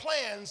the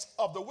plans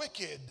of the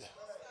wicked.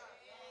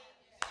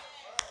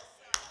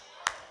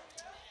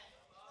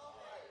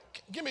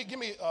 Give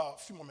me a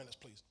few more minutes,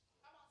 please.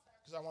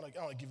 Because I want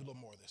to give you a little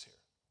more of this here.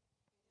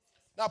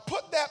 Now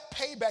put that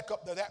pay back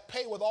up there, that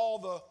pay with all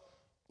the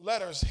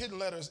letters, hidden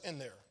letters in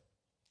there.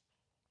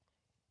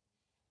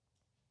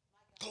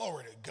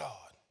 Glory to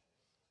God.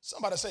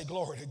 Somebody say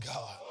glory to God. Glory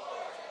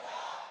to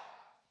God.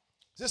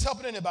 Is this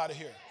helping anybody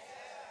here? Yes.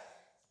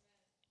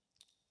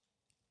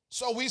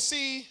 So we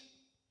see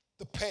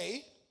the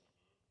pay.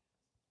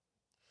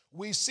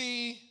 We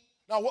see,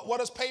 now what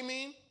does pay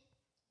mean?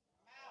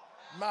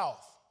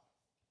 Mouth.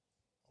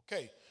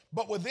 Okay,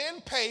 but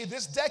within pay,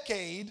 this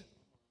decade,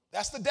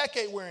 that's the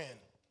decade we're in.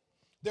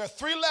 There are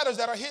 3 letters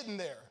that are hidden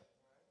there.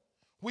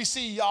 We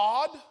see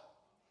yod,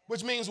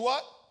 which means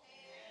what?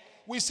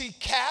 We see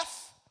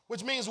kaf,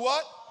 which means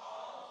what?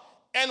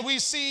 And we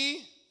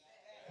see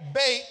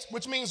bait,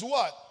 which means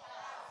what?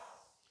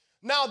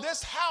 Now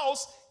this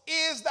house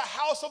is the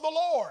house of the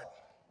Lord.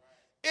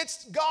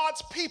 It's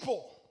God's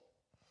people.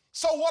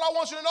 So what I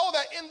want you to know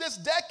that in this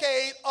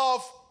decade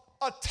of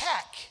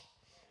attack,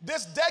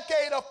 this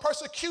decade of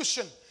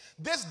persecution,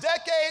 this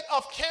decade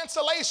of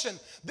cancellation,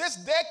 this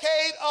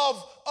decade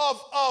of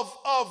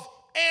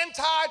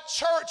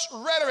anti-church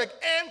rhetoric,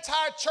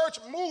 anti-church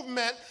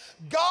movement,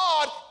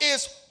 God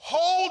is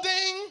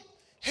holding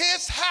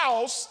his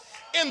house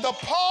in the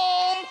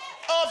palm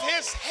of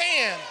his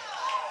hand.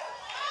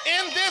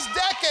 In this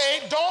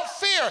decade, don't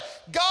fear.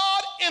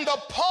 God in the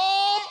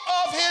palm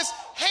of his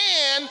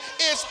hand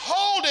is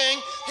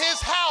holding his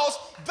house.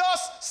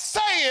 Thus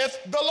saith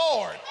the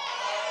Lord.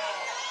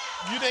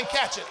 You didn't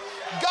catch it.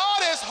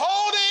 God is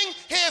holding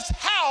his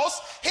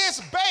house,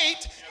 his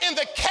bait, in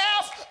the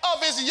calf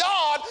of his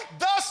yard.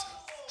 Thus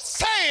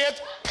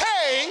saith,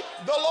 pay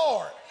the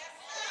Lord.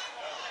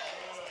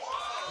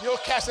 You'll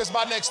catch this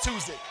by next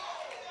Tuesday.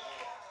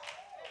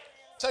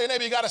 Tell your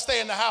neighbor you got to stay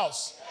in the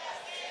house.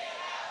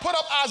 Put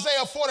up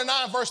Isaiah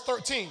 49, verse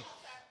 13.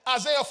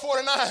 Isaiah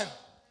 49.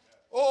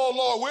 Oh,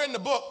 Lord, we're in the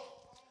book.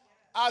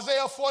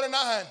 Isaiah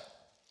 49.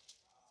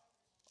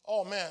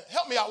 Oh, man.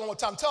 Help me out one more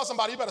time. Tell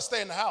somebody you better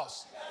stay in the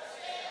house.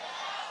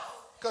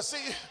 Because, see,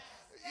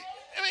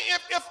 I mean,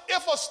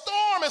 if a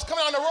storm is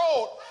coming on the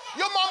road,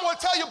 your mom will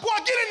tell you, boy,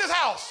 get in this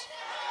house.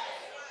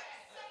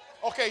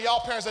 Okay,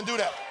 y'all parents didn't do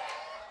that.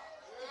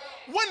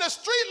 When the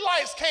street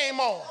lights came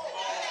on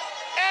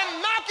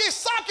and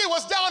Nakisaki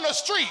was down the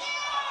street,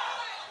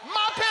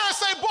 my parents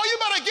say, boy, you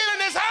better get in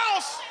this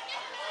house.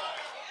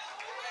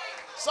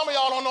 Some of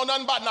y'all don't know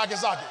nothing about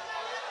Nagasaki.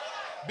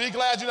 Be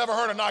glad you never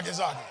heard of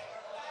Nagasaki.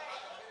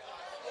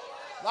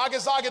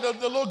 Nagasaki, the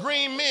little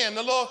green men,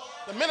 the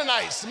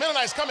Mennonites. The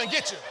Mennonites come and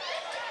get you.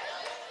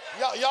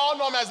 Y'all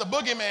know them as the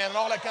boogeyman and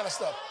all that kind of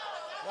stuff.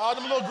 Y'all,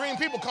 them little green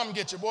people come and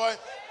get you, boy.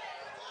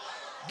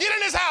 Get in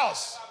this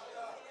house.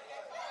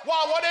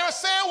 Well, what they were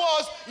saying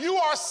was, you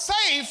are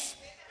safe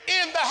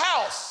in the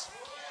house.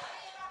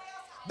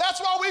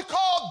 That's why we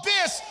call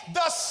this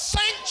the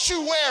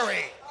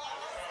sanctuary.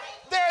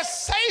 There's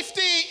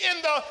safety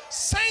in the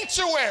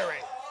sanctuary.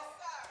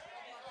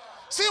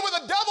 See,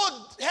 what the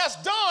devil has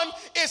done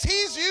is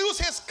he's used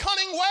his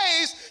cunning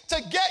ways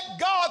to get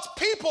God's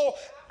people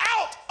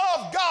out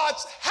of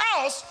God's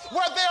house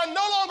where they are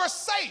no longer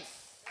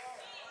safe.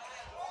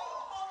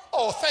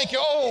 Oh, thank you.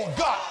 Oh,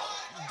 God.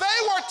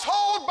 They were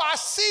told by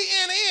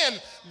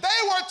CNN,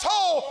 they were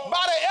told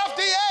by the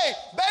FDA,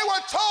 they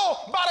were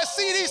told by the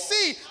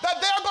CDC that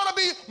they're going to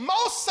be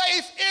most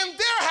safe in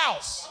their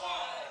house.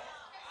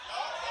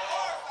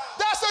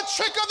 That's a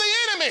trick of the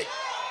enemy.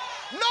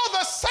 No,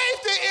 the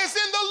safety is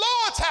in the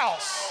Lord's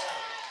house.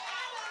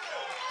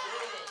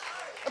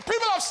 And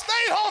people have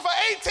stayed home for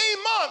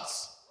 18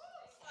 months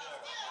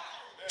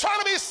trying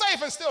to be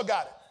safe and still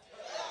got it.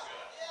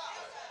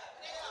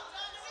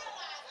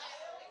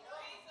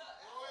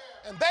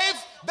 And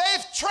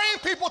they've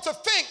trained people to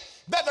think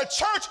that the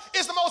church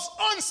is the most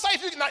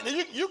unsafe.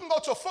 You can go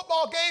to a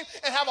football game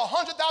and have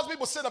 100,000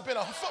 people sit up in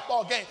a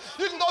football game.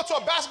 You can go to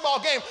a basketball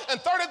game and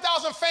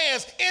 30,000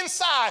 fans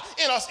inside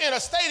in a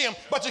stadium,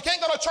 but you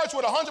can't go to church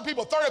with 100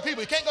 people, 30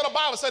 people. You can't go to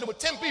Bible study with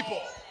 10 people.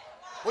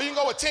 Well, you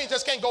can go with 10,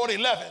 just can't go with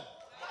 11.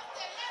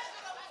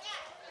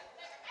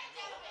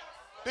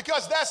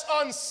 Because that's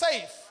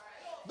unsafe.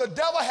 The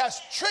devil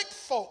has tricked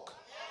folk,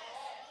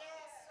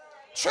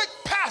 tricked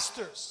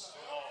pastors,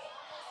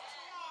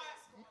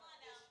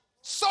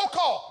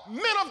 so-called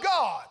men of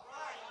God,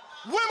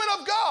 women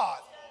of God.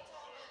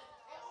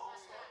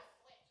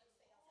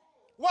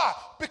 Why?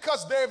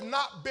 Because they've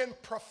not been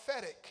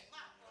prophetic.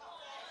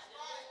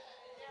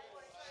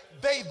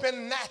 They've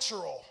been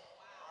natural.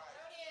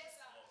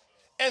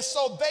 And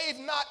so they've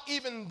not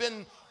even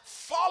been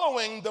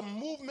following the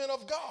movement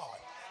of God.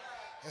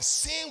 and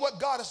seeing what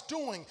God is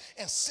doing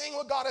and seeing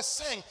what God is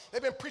saying.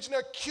 They've been preaching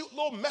their cute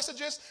little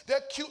messages, their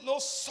cute little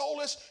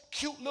soulish,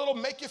 cute little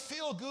make you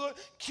feel good,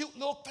 cute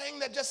little thing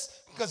that just,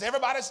 because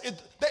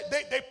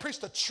they preach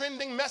the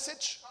trending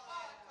message.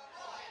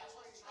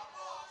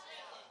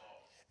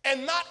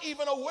 And not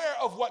even aware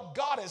of what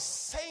God is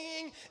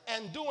saying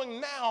and doing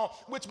now,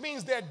 which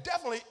means they're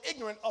definitely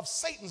ignorant of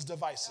Satan's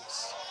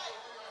devices.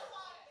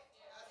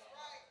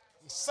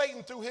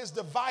 Satan, through his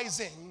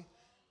devising,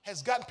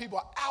 has gotten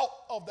people out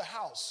of the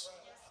house.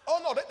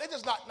 Oh no, they're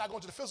just not going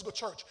to the physical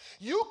church.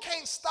 You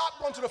can't stop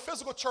going to the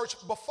physical church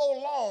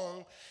before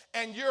long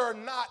and you're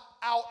not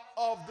out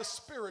of the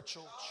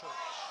spiritual church.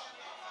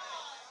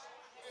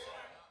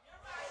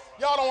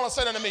 Y'all don't want to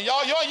say that to me.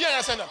 Y'all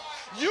ain't saying that.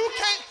 You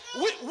can't,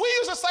 we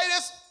used to say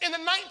this in the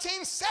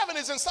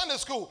 1970s in Sunday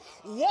school.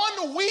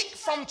 1 week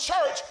from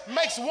church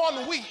makes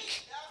 1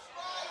 week.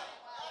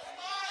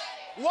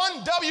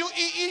 One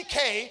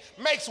W-E-E-K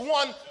makes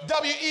one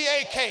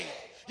W-E-A-K.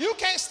 You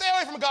can't stay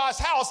away from God's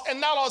house and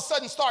not all of a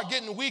sudden start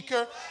getting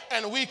weaker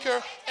and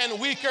weaker and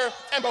weaker.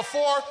 And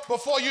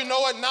before you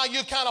know it, now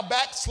you're kind of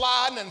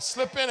backsliding and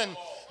slipping, and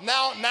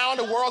now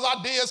the world's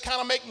ideas kind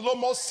of make a little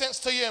more sense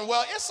to you. And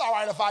well, it's all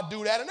right if I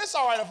do that, and it's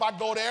all right if I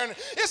go there, and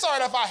it's all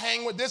right if I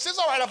hang with this, it's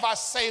all right if I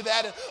say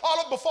that, and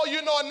all of before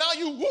you know it, now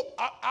you whoop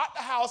out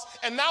the house,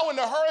 and now when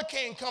the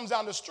hurricane comes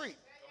down the street,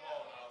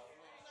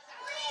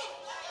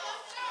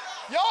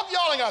 y'all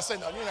ain't got to say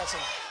nothing. You're not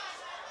saying nothing.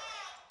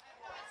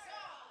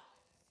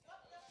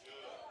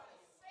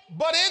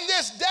 But in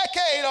this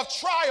decade of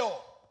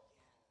trial,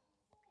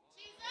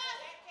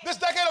 this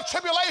decade of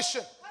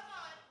tribulation,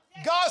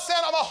 God said,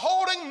 I'm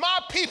holding my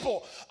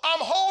people. I'm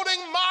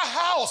holding my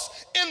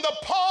house in the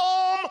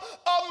palm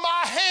of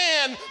my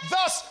hand.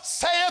 Thus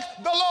saith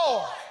the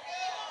Lord.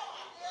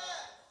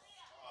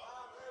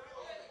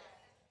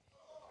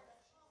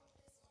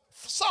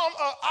 Psalm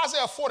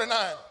Isaiah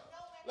 49.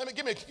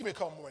 Give me a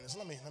couple more minutes.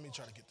 Let me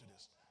try to get through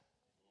this.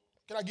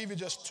 Can I give you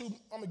just two?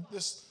 I'm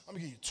gonna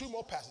give you two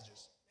more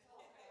passages.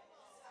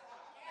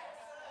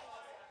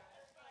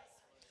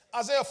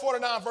 Isaiah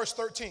 49, verse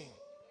 13.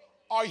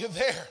 Are you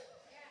there?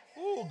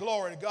 Ooh,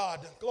 glory to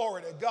God,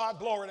 glory to God,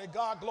 glory to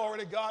God, glory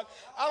to God.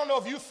 I don't know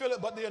if you feel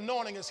it, but the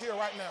anointing is here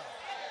right now.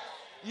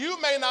 You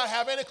may not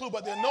have any clue,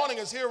 but the anointing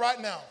is here right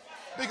now.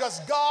 Because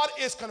God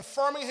is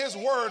confirming his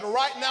word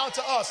right now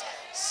to us.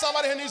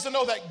 Somebody here needs to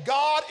know that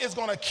God is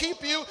going to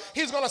keep you.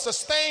 He's going to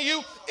sustain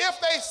you. If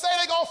they say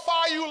they're going to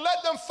fire you,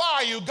 let them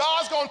fire you.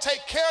 God's going to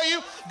take care of you.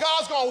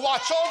 God's going to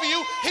watch over you.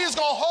 He's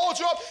going to hold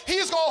you up.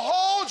 He's going to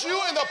hold you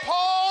in the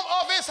palm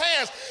of his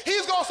hands.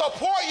 He's going to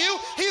support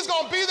you. He's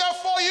going to be there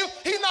for you.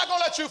 He's not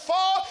going to let you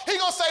fall. He's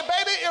going to say,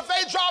 baby, if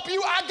they drop you,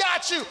 I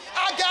got you.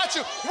 I got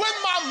you. When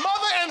my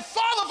mother and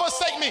father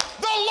forsake me,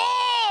 the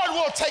Lord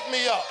will take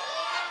me up.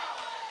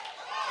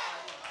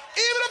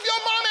 Even if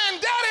your mama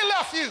and daddy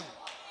left you,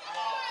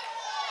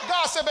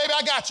 God said, baby,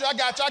 I got you, I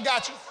got you, I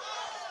got you.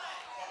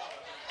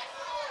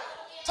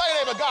 Tell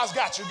your neighbor, God's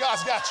got you,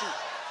 God's got you.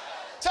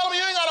 Tell him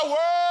you ain't got to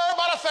worry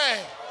about a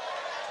thing.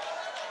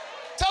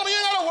 Tell him you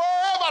ain't got to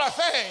worry about a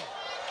thing.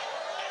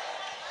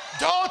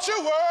 Don't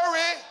you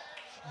worry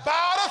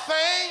about a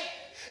thing.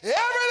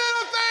 Every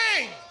little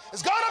thing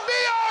is going to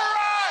be all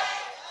right.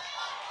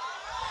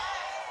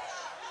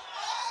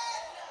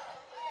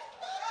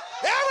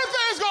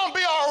 Everything's going to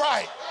be all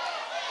right.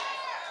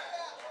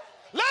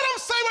 Let them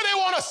say what they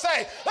want to say.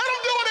 Let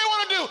them do what they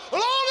want to do.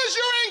 As long as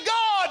you're in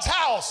God's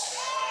house.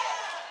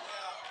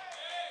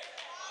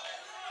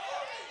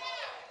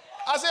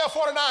 Isaiah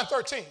 49,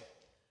 13.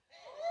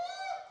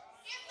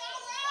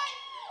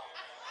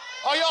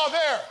 Are y'all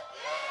there?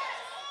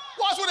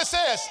 Watch what it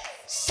says.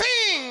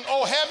 Sing,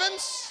 O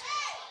heavens.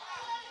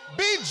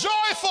 Be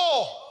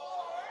joyful,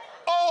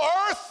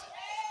 O earth.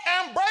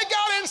 And break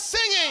out in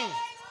singing,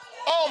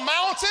 O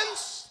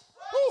mountains.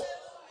 Woo.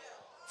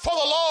 For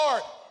the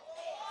Lord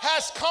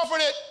has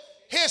comforted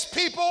his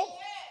people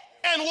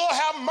and will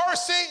have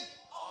mercy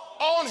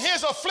on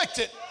his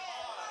afflicted.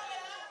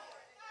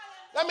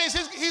 That means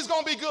he's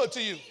going to be good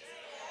to you.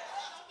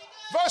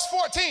 Verse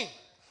 14.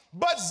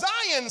 But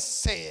Zion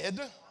said,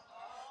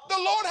 the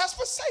Lord has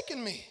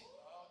forsaken me.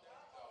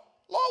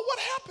 Lord, what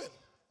happened?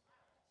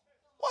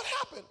 What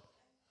happened?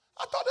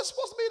 I thought this was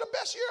supposed to be the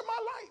best year of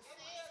my life.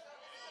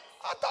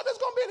 I thought this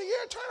was going to be the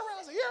year of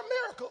turnarounds, the year of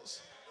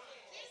miracles.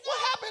 What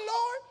happened,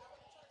 Lord?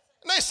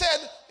 And they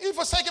said, you've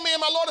forsaken me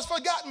and my Lord has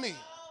forgotten me.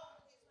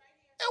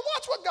 And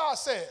watch what God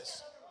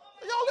says.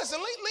 Y'all listen,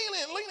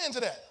 lean into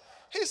that.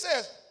 He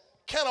says,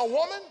 can a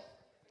woman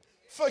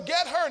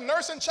forget her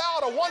nursing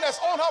child, or one that's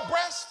on her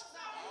breast?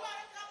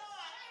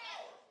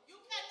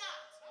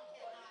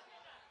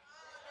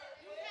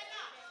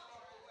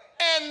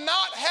 And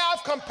not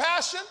have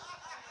compassion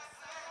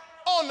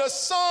on the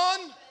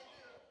son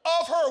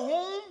of her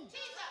womb?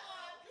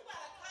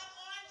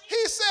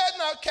 He said,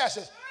 now catch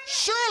this,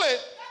 surely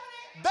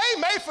they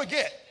may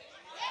forget,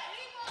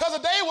 because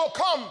a day will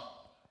come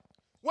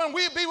when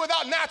we be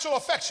without natural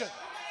affection,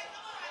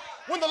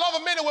 when the love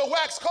of many will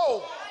wax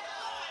cold.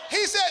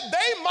 He said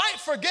they might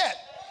forget,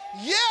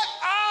 yet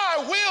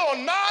I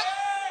will not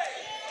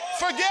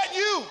forget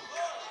you.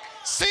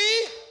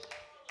 See,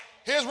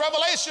 here's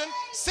revelation.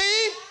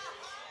 See,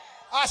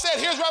 I said,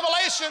 here's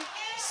revelation.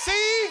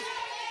 See,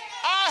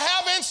 I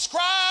have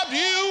inscribed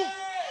you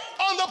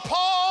on the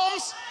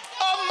palms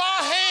of my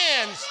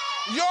hands.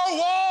 Your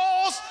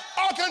walls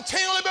are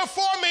continually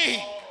before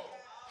me.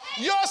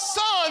 Your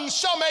sons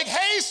shall make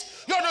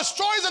haste. Your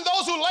destroyers and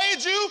those who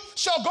laid you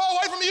shall go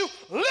away from you.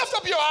 Lift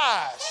up your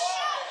eyes.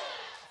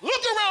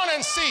 Look around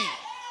and see.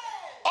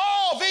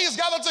 All these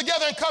gather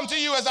together and come to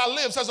you as I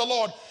live, says the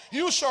Lord.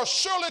 You shall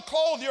surely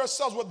clothe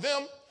yourselves with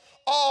them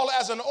all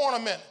as an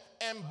ornament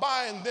and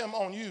bind them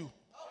on you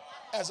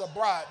as a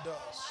bride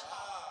does.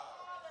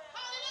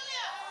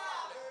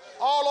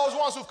 All those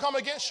ones who've come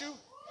against you,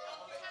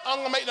 I'm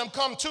going to make them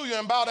come to you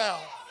and bow down.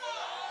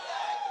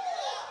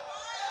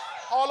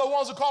 All the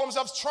ones who call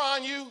themselves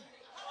trying you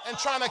and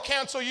trying to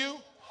cancel you,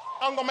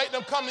 I'm going to make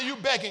them come to you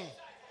begging,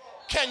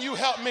 can you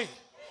help me?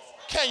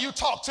 Can you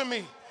talk to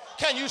me?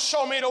 Can you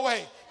show me the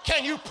way?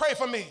 Can you pray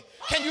for me?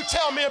 Can you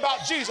tell me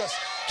about Jesus?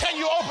 Can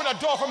you open a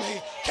door for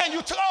me? Can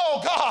you,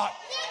 oh God.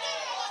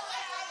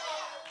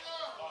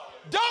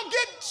 Don't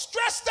get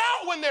stressed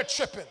out when they're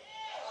tripping.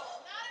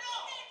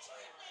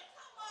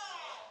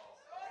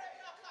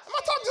 Am I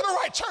talking to the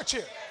right church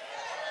here?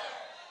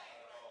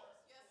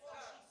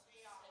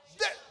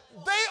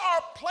 They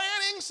are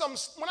planning some,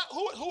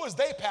 who is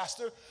they,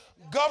 Pastor?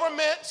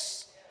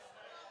 Governments,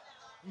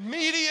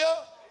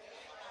 media,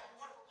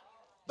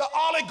 the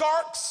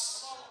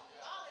oligarchs,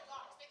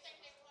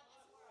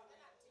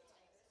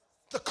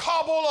 the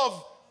cabal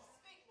of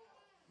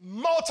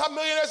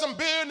multimillionaires and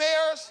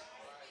billionaires,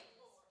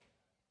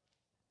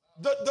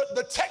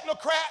 the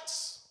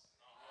technocrats.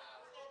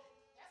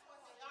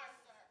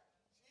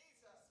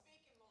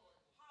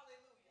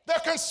 They're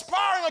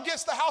conspiring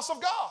against the house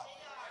of God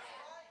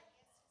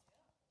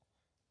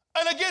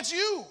and against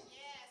you.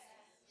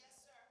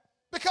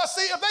 Because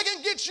see, if they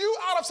can get you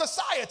out of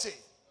society,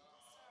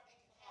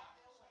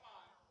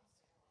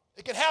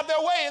 they can have their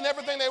way in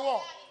everything they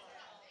want.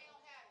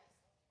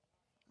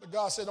 But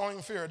God said, don't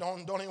even fear.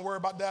 Don't even worry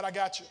about that. I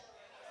got you.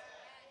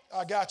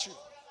 I got you.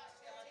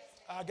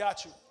 I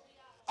got you.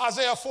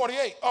 Isaiah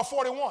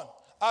 41.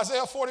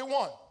 Isaiah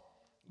 41.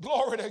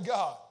 Glory to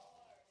God.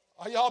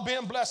 Are y'all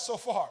being blessed so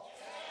far?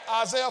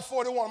 Isaiah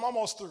 41. I'm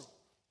almost through.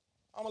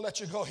 I'm going to let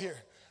you go here.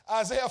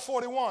 Isaiah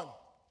 41.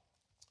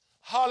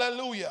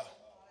 Hallelujah.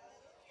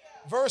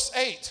 Verse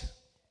 8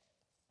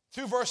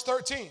 through verse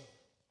 13.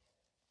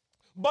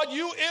 But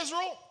you,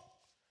 Israel,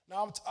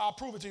 now I'll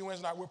prove it to you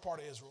Wednesday night. We're part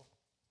of Israel.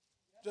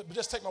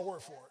 Just take my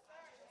word for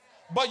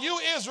it. But you,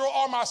 Israel,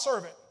 are my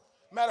servant.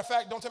 Matter of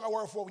fact, don't take my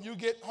word for it. When you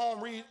get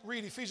home,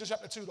 read Ephesians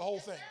chapter 2, the whole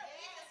thing.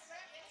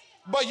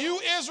 But you,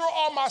 Israel,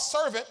 are my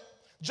servant,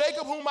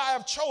 Jacob, whom I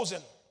have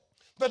chosen,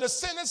 the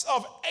descendants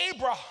of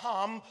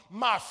Abraham,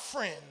 my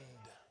friend.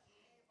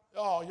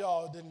 Oh,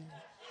 y'all didn't.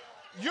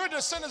 You're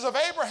descendants of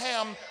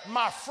Abraham,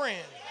 my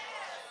friend.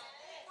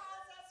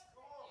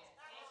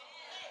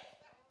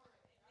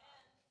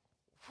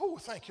 Whew,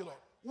 thank you, Lord.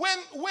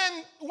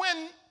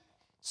 When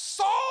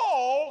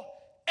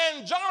Saul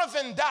and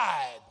Jonathan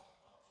died,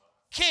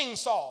 King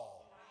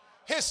Saul,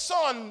 his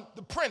son,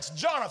 the prince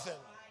Jonathan,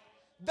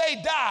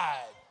 they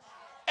died.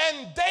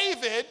 And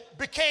David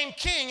became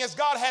king as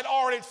God had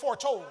already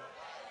foretold.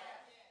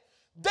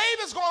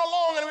 David's going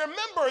along and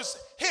remembers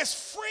his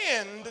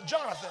friend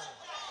Jonathan.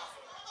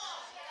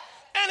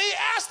 And he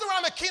asked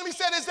around the kingdom, he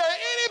said, is there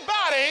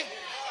anybody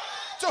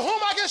to whom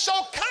I can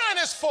show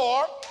kindness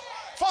for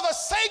the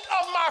sake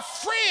of my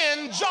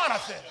friend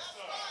Jonathan?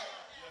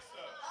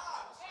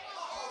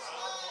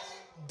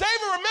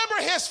 David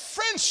remembered his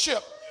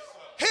friendship,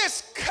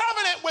 his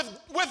covenant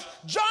with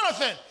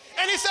Jonathan.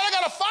 And he said, I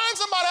got to find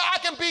somebody I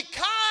can be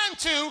kind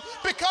to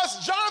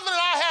because Jonathan and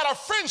I had a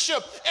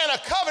friendship and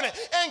a covenant.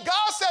 And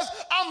God says,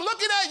 I'm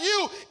looking at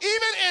you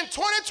even in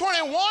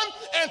 2021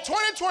 and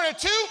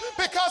 2022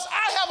 because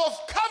I have a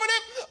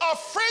covenant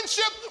of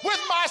friendship with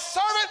my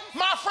servant,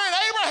 my friend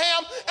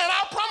Abraham. And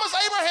I promised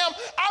Abraham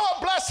I would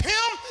bless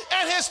him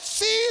and his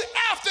seed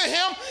after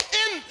him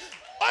in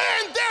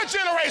their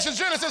generations.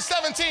 Genesis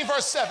 17,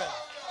 verse 7.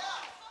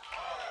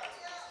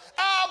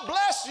 I'll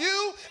bless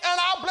you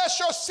and I'll bless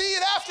your seed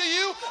after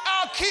you.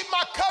 I'll keep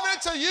my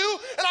covenant to you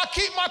and I'll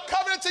keep my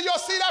covenant to your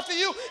seed after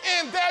you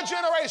in their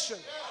generation.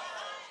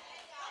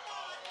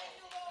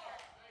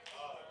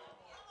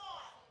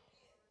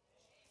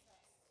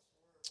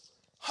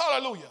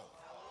 Hallelujah.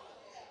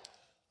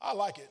 I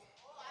like it.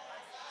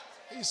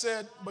 He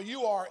said, but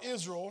you are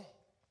Israel,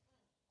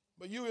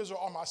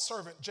 are my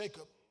servant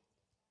Jacob.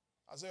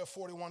 Isaiah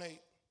 41:8,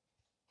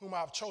 whom I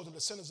have chosen,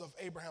 descendants of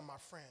Abraham, my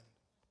friend.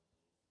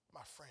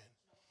 My friend.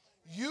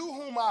 You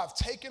whom I have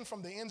taken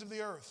from the ends of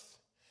the earth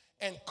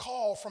and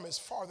called from its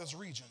farthest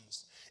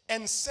regions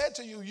and said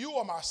to you, you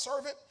are my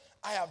servant.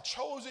 I have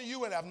chosen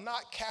you and have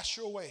not cast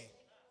you away.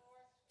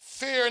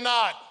 Fear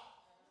not.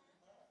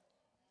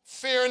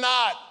 Fear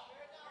not.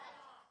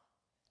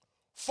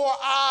 For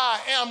I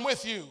am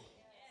with you.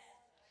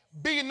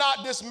 Be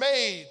not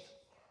dismayed,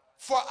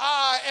 for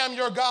I am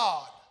your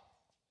God.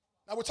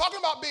 Now we're talking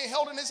about being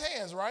held in his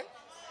hands, right?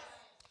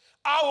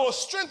 I will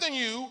strengthen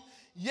you.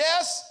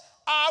 Yes,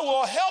 I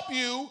will help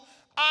you.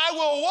 I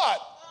will what?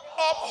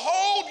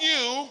 Uphold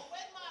you.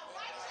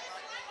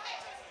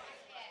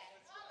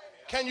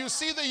 Can you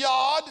see the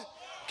yod?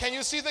 Can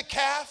you see the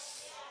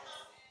calf?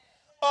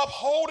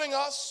 Upholding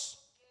us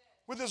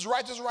with his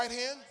righteous right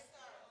hand.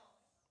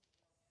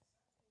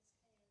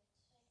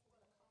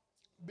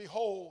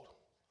 Behold,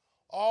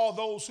 all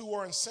those who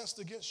were incensed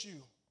against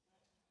you,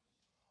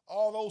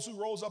 all those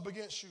who rose up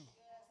against you,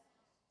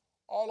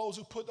 all those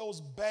who put those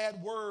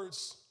bad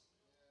words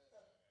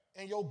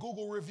in your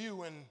Google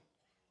review and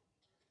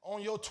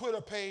on your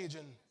Twitter page,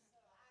 and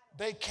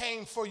they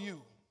came for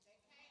you.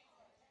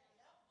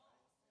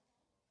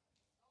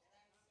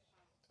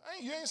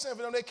 You ain't saying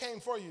for them, they came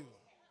for you.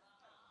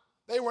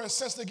 They were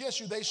incensed against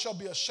you. They shall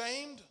be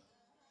ashamed.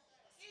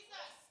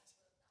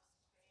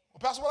 Well,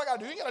 Pastor, what I got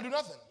to do? You ain't got to do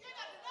nothing.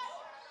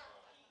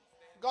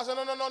 God said,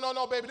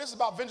 no, baby. This is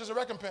about vengeance and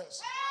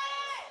recompense.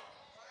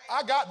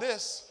 I got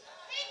this.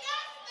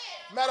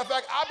 Matter of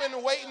fact, I've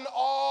been waiting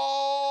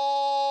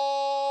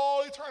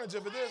all eternity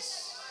for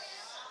this.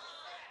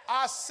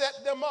 I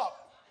set them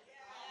up.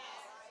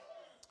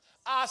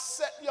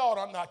 Y'all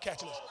are not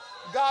catching this.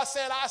 God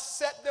said, I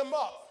set them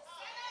up.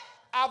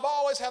 I've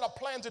always had a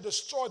plan to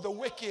destroy the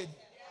wicked,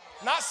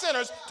 not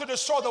sinners, to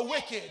destroy the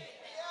wicked.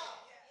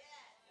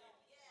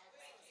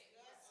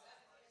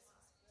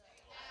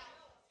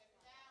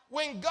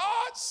 When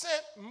God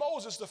sent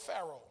Moses to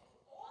Pharaoh,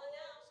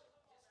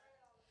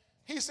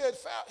 he said,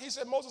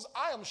 Moses,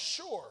 I am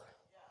sure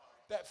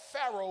that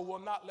Pharaoh will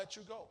not let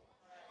you go.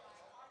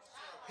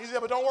 He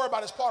said, but don't worry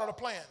about it. It's part of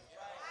the plan.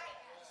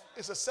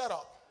 It's a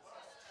setup.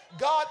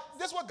 God,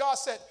 this is what God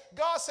said.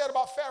 God said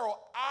about Pharaoh,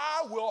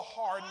 I will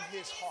harden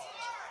his heart.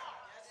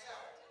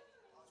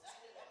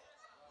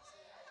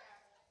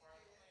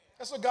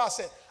 That's what God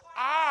said.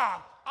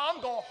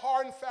 I'm going to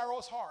harden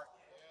Pharaoh's heart.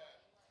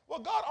 Well,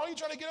 God, aren't you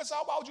trying to get us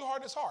out? Why would you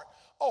harden his heart?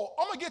 Oh,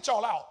 I'm going to get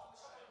y'all out.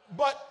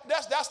 But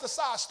that's the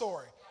side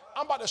story.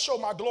 I'm about to show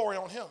my glory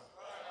on him.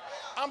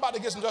 I'm about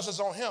to get some justice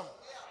on him.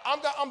 I'm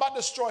about to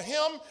destroy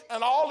him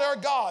and all their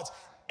gods.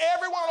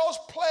 Every one of those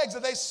plagues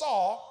that they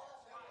saw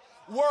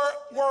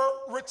were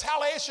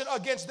retaliation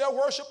against their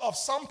worship of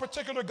some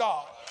particular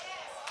god.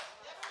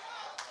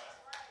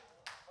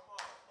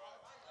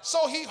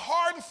 So he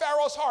hardened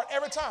Pharaoh's heart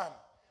every time.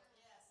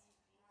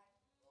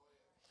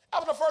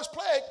 After the first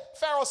plague,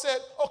 Pharaoh said,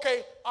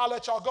 okay, I'll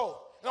let y'all go.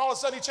 And all of a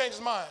sudden he changed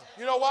his mind.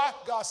 You know why?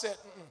 God said,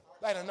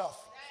 that ain't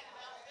enough.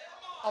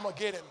 I'm going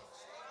to get him.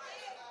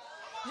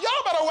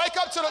 Y'all better wake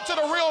up to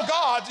the real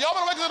God. Y'all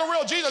better wake up to the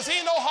real Jesus. He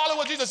ain't no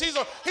Hollywood Jesus. He's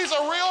a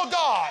real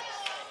God.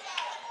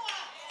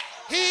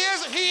 He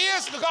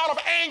is the God of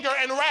anger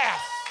and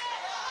wrath.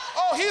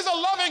 Oh, he's a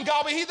loving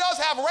God, but he does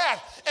have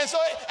wrath. And so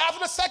after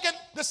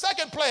the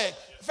second plague,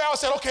 Pharaoh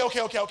said, okay,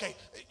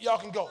 y'all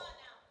can go.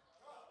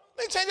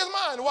 Then he changed his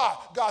mind. Why?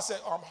 God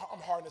said,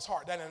 I'm hardening his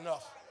heart. That ain't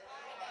enough.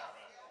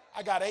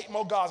 I got 8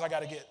 more gods I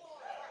got to get.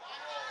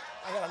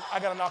 I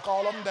got to knock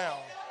all of them down.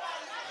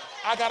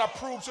 I got to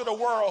prove to the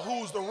world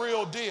who's the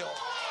real deal.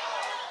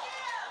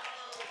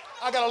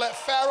 I got to let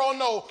Pharaoh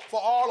know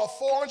for all of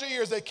 400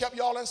 years they kept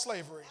y'all in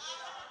slavery.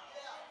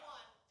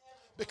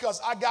 Because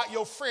I got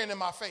your friend in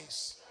my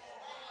face.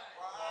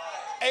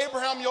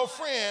 Abraham, your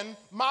friend,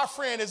 my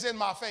friend is in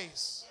my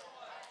face.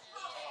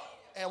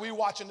 And we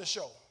watching the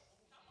show.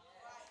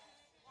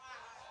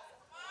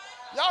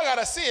 Y'all got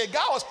to see it.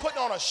 God was putting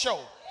on a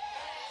show.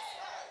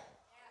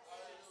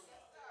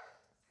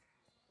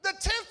 The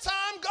 10th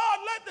time God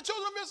let the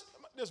children of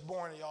Israel, this is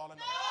boring to y'all. I'm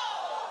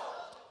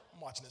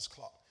watching this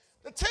clock.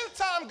 The 10th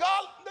time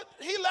God,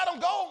 he let them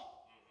go.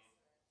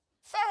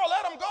 Pharaoh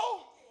let them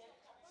go.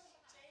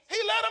 He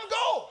let them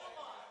go.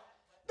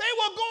 They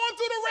were going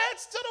through the Red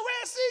Sea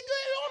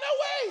on their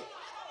way.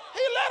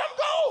 He let them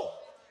go.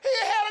 He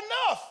had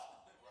enough.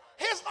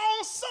 His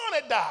own son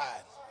had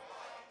died.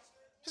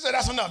 He said,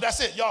 that's enough. That's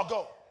it. Y'all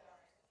go.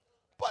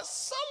 But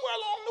somewhere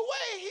along the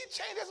way, he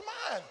changed his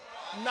mind.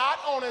 Not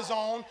on his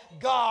own.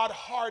 God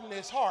hardened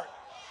his heart.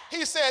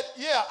 He said,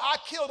 yeah, I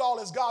killed all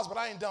his gods, but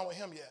I ain't done with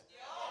him yet.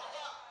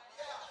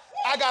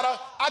 I gotta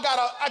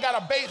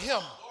bait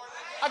him.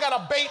 I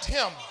gotta bait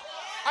him.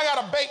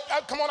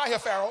 Come on out here,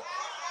 Pharaoh.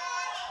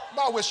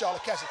 I wish y'all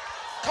would catch it.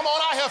 Come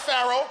on out here,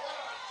 Pharaoh.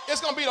 It's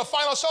going to be the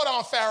final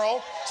showdown,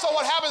 Pharaoh. So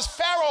what happens,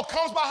 Pharaoh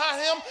comes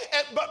behind him,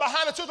 but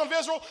behind the children of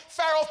Israel,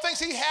 Pharaoh thinks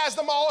he has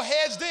them all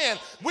hedged in.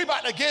 We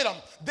about to get them.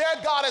 Their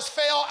God has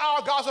failed,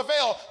 our gods have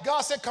failed.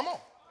 God said, come on.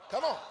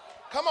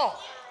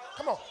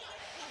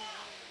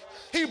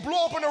 He blew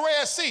open the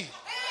Red Sea.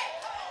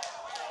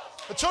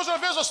 The children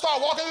of Israel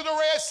start walking through the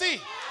Red Sea.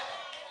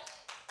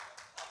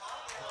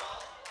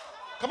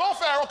 Come on,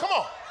 Pharaoh, come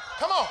on.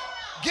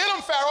 Get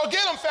him, Pharaoh.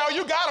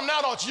 You got him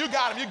now, don't you? You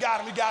got him.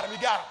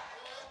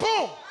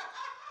 Boom.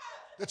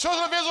 The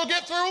children of Israel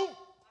get through.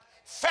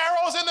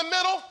 Pharaoh's in the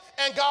middle,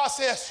 and God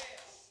says,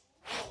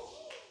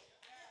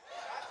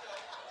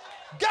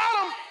 got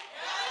him.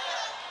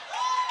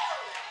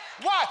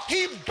 Why?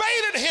 He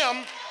baited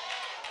him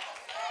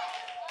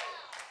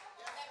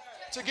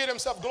to get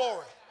himself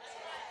glory.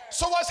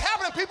 So what's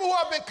happening, people who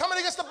have been coming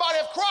against the body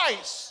of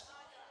Christ,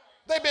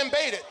 they've been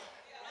baited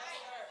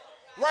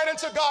right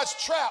into God's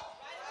trap.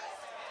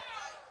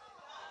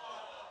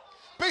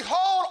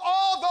 Behold,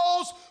 all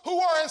those who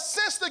are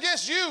incensed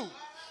against you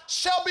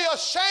shall be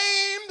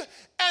ashamed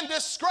and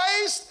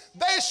disgraced.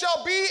 They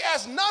shall be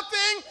as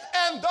nothing,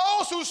 and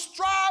those who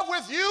strive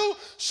with you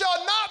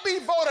shall not be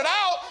voted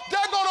out.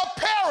 They're going to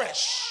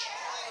perish.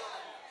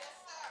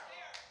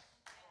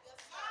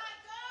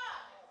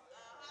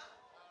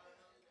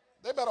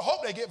 They better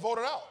hope they get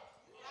voted out.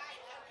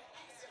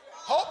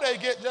 Hope they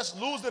just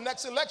lose the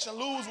next election,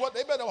 lose what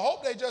they better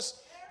hope they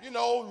just,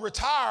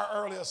 retire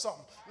early or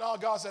something. No,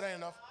 God said ain't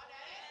enough.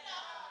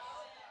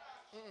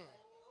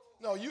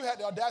 No, you had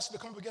the audacity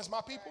to come up against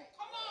my people.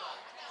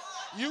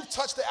 You've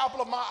touched the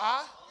apple of my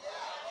eye.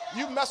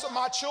 You mess with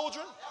my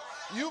children.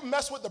 You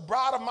mess with the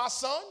bride of my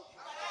son.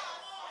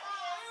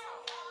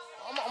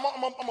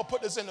 I'm going to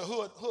put this in the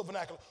hood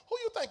vernacular. Who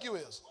you think you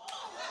is?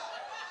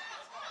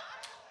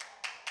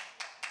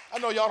 I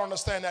know y'all don't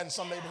understand that in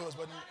some neighborhoods,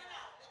 but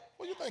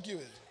who you think you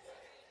is?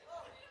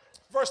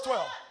 Verse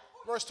 12.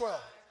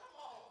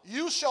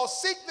 You shall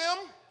seek them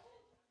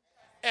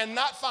and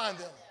not find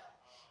them.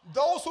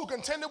 Those who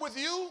contended with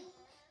you,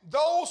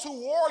 those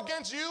who war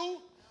against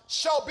you,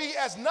 shall be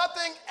as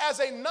nothing, as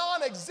a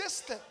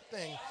non-existent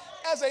thing.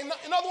 In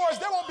other words,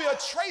 there won't be a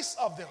trace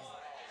of them.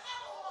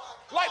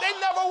 Like they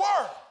never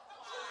were.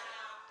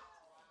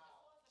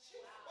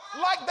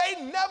 Like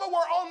they never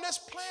were on this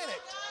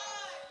planet.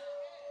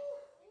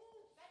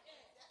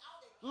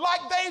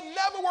 Like they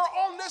never were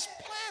on this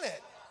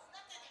planet.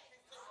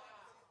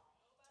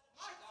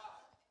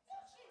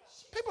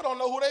 People don't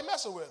know who they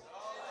messing with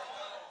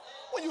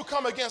when you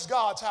come against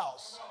God's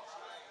house.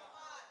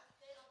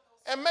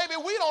 And maybe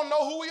we don't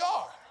know who we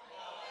are.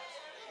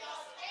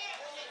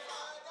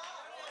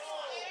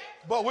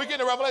 But we're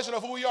getting a revelation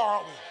of who we are,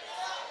 aren't we?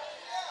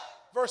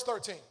 Verse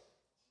 13.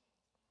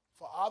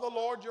 For I, the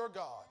Lord your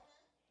God,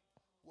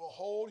 will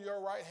hold your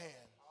right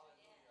hand,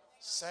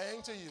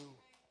 saying to you,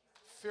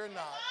 fear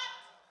not,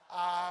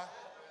 I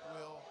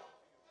will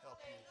help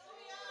you.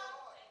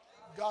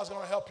 God's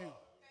going to help you.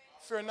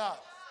 Fear not.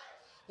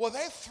 Well,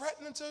 they're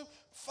threatening to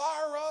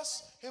fire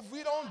us if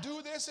we don't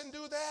do this and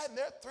do that. And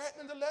they're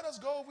threatening to let us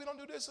go if we don't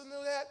do this and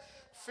do that.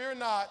 Fear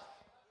not,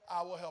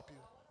 I will help you.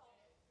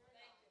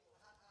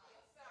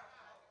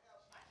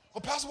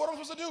 Well, Pastor, what am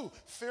I supposed to do?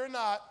 Fear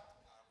not,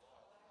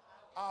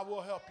 I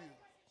will help you.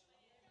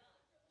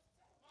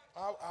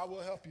 I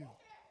will help you.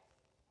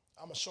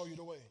 I'm going to show you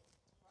the way.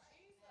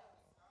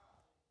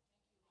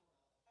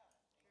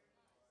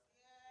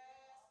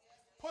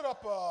 Put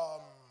up,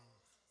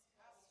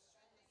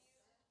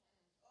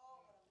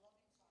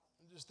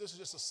 this is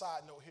just a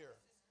side note here.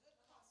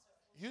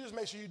 You just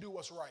make sure you do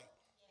what's right.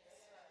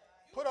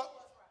 Put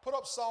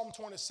up Psalm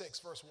 26,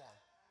 verse 1.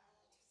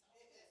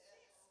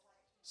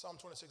 Psalm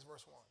 26,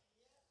 verse 1.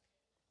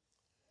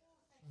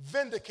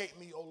 Vindicate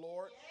me, O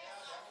Lord,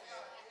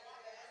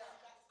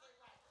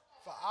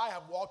 for I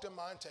have walked in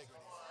my integrity.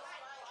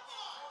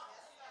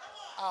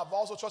 I have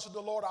also trusted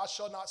the Lord, I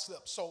shall not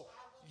slip. So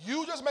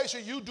you just make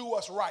sure you do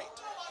what's right.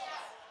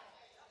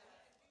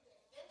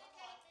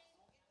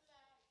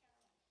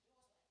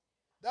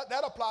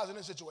 That applies in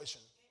this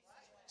situation.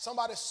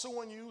 Somebody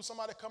suing you,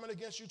 somebody coming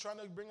against you, trying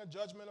to bring a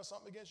judgment or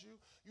something against you.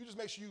 You just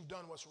make sure you've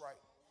done what's right.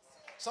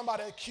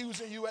 Somebody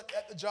accusing you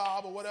at the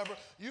job or whatever,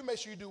 you make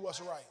sure you do what's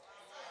right.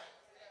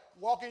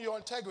 Walk in your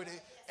integrity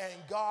and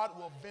God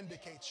will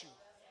vindicate you.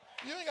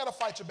 You ain't got to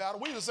fight your battle.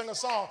 We just sing a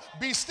song,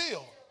 Be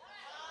Still.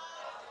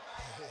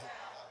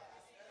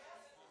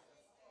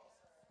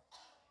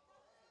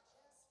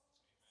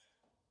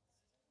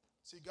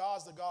 See,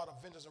 God's the God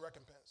of vengeance and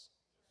recompense.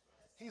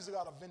 He's the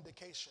God of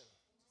vindication.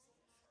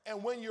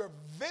 And when you're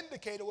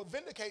vindicated, what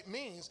vindicate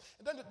means,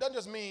 it doesn't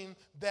just mean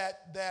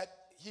that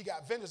he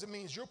got vengeance. It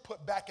means you're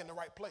put back in the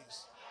right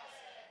place.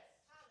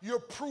 You're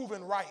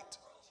proven right.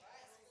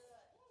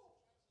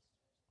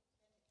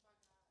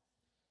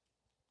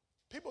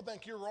 People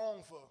think you're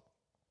wrong for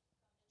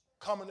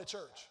coming to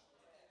church,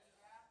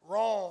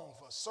 wrong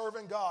for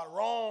serving God,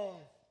 wrong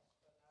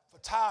for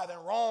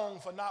tithing, wrong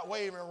for not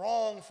wavering,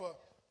 wrong for...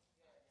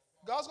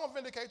 God's going to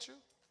vindicate you.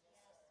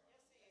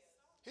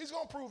 He's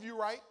going to prove you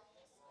right.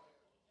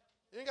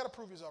 You ain't got to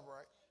prove yourself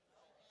right.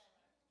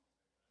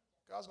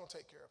 God's going to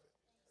take care of it.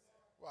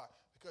 Why?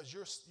 Because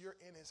you're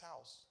in his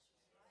house.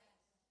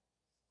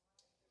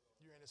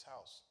 You're in his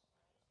house.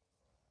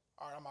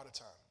 All right, I'm out of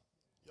time.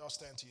 Y'all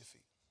stand to your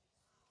feet.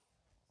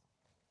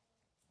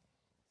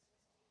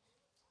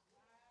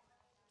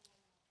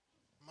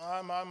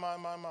 My.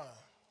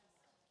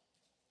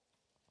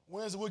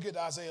 When's we'll get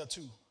to Isaiah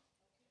 2?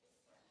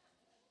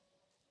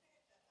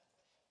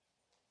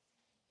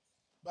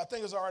 But I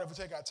think it's all right if we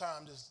take our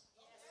time just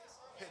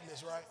hitting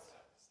this, right?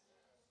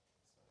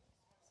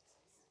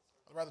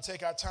 I'd rather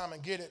take our time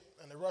and get it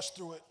and to rush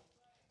through it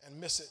and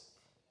miss it.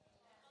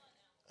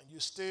 And you're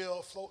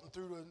still floating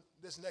through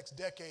this next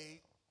decade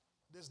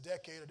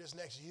or this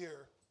next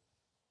year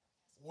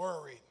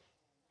worried.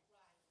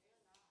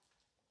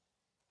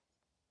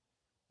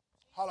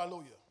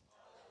 Hallelujah.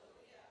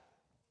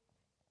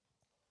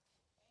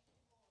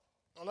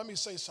 Now, let me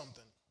say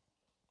something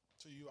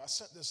to you. I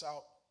sent this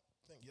out,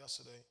 I think,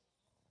 yesterday.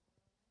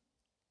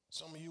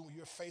 Some of you,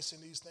 you're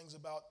facing these things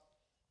about,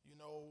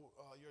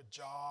 your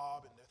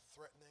job, and they're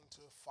threatening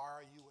to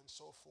fire you and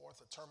so forth,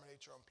 or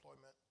terminate your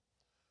employment.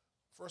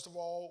 First of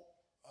all,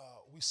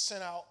 we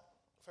sent out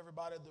for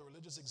everybody the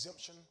religious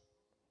exemption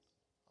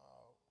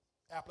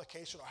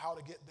application, or how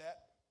to get that,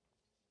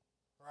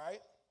 right?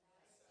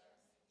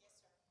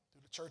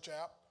 Through the church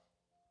app.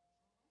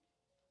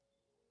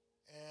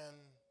 And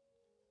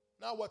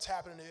now what's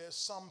happening is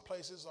some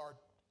places are,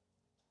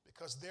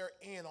 because they're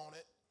in on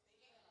it,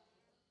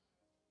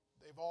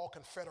 they've all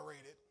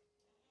confederated.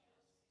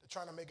 They're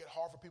trying to make it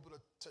hard for people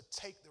to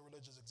take the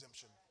religious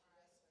exemption.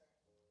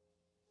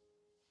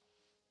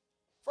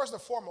 First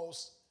and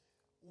foremost,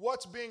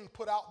 what's being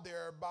put out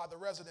there by the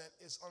resident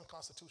is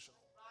unconstitutional.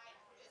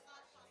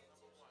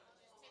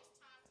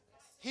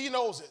 He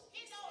knows it.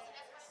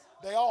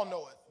 They all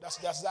know it. That's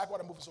exactly why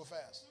they're moving so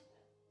fast.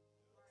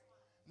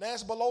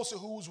 Nancy Pelosi,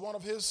 who's one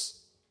of his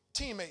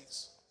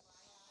teammates,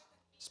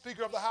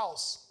 Speaker of the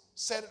House,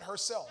 said it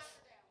herself.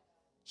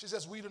 She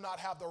says, we do not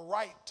have the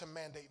right to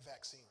mandate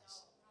vaccines.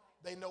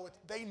 They know it.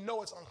 They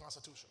know it's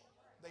unconstitutional.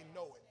 They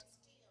know it.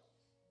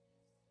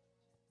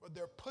 But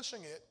they're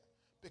pushing it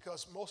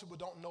because most people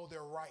don't know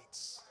their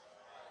rights.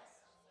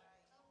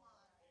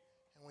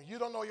 And when you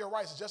don't know your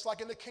rights, it's just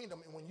like in the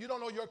kingdom. And when you don't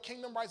know your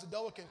kingdom rights, the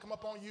devil can come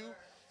up on you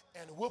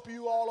and whoop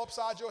you all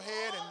upside your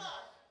head and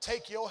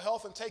take your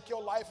health and take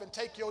your life and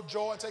take your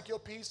joy and take your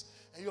peace.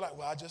 And you're like,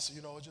 well,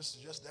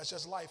 that's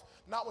just life.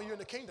 Not when you're in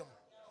the kingdom.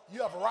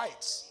 You have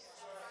rights.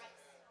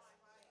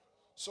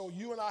 So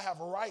you and I have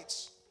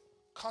rights,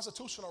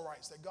 constitutional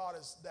rights that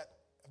that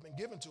have been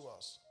given to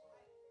us.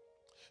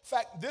 In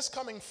fact, this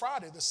coming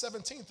Friday, the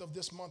 17th of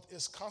this month,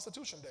 is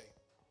Constitution Day.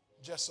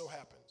 Just so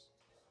happens.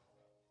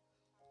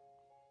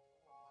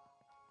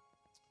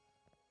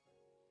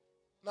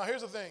 Now,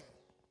 here's the thing.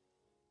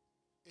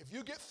 If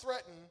you get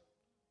threatened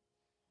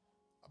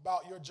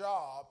about your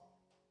job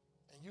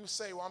and you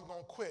say, well, I'm going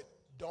to quit,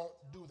 don't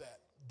do that.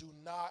 Do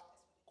not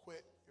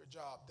quit your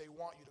job. They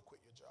want you to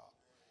quit your job.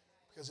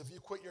 Because if you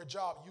quit your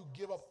job, you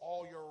give up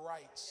all your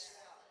rights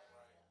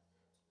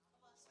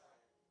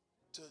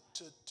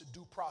to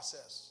due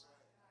process.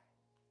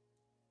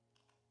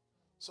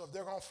 So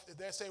if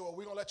they say, well,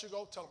 we're going to let you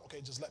go, tell them,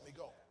 okay, just let me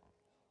go.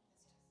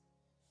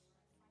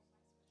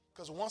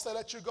 Because once they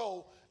let you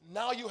go,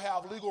 now you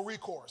have legal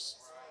recourse.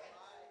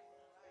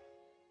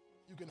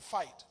 You can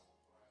fight.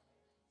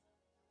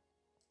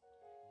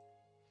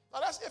 Now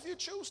that's if you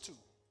choose to.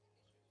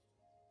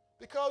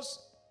 Because,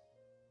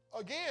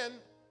 again,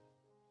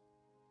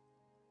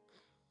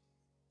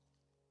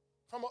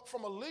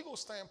 from a legal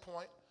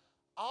standpoint,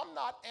 I'm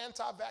not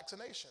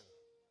anti-vaccination.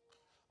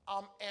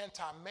 I'm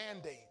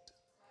anti-mandate.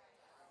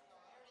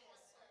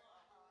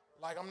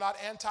 Like I'm not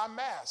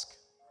anti-mask.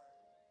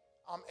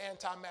 I'm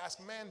anti-mask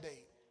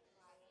mandate.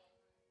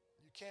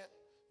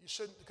 You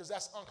shouldn't, because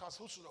that's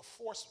unconstitutional to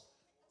force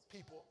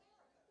people.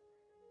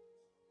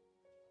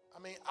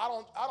 I mean,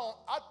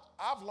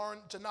 I've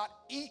learned to not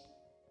eat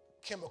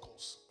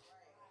chemicals.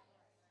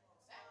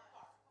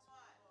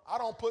 I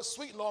don't put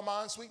sweetener on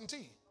mine, sweetened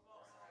tea.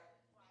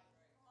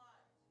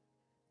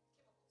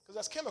 Because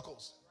that's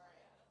chemicals.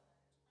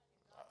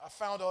 I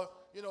found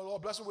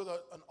Lord bless me with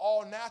an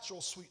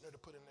all-natural sweetener to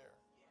put in there.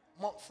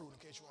 Monk fruit,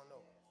 in case you want to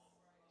know.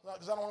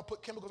 Because I don't want to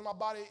put chemicals in my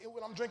body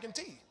when I'm drinking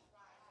tea.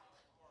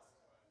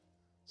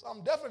 So I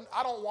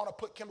don't want to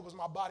put chemicals in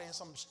my body in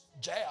some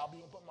jab,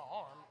 even put my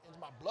arm into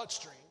my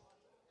bloodstream.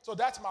 So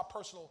that's my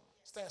personal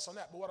stance on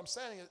that. But what I'm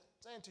saying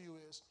to you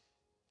is,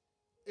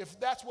 if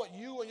that's what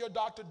you and your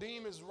doctor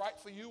deem is right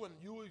for you, and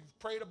you've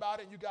prayed about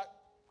it and you got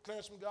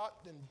clearance from God,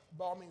 then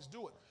by all means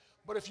do it.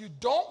 But if you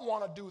don't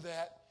want to do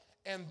that,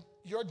 and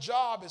your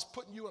job is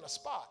putting you in a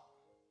spot,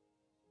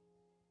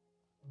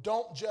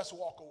 don't just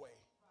walk away.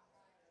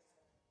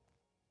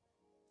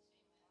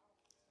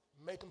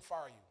 Make them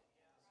fire you.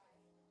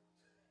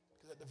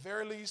 Because at the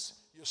very least,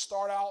 you'll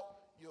start out,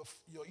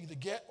 you'll either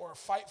get or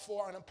fight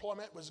for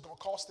unemployment, which is going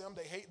to cost them.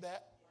 They hate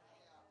that.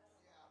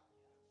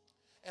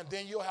 And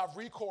then you'll have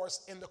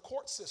recourse in the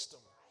court system.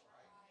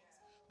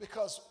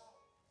 Because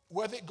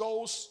whether it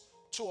goes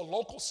to a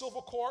local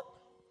civil court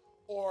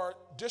or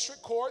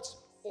district courts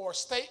or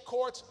state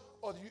courts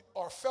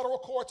or federal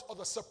courts or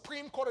the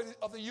Supreme Court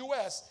of the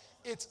U.S.,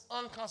 it's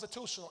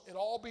unconstitutional.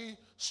 It'll all be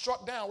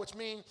struck down, which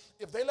means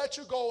if they let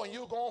you go and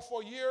you're gone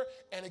for a year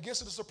and it gets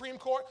to the Supreme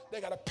Court, they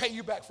got to pay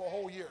you back for a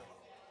whole year.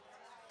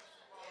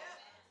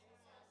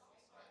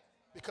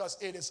 Because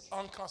it is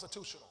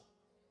unconstitutional.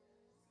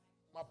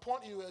 My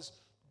point to you is,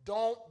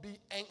 don't be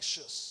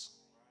anxious.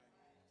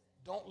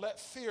 Don't let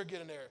fear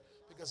get in there.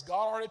 Because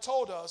God already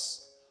told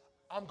us,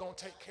 I'm going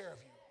to take care of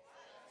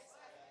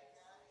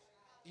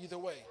you. Either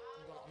way,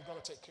 I'm going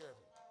to take care of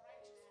you.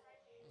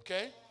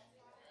 Okay?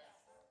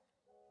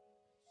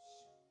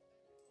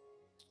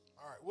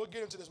 All right, we'll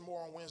get into this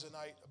more on Wednesday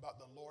night about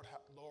the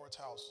Lord's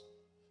house.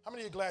 How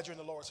many of you are glad you're in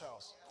the Lord's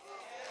house?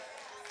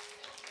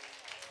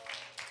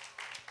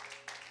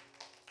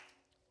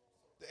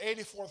 The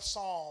 84th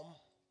Psalm,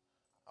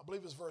 I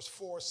believe it's verse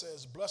 4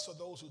 says, blessed are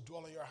those who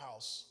dwell in your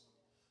house.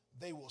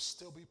 They will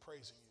still be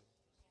praising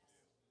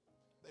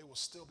you. They will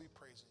still be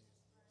praising you.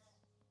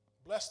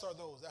 Blessed are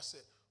those, that's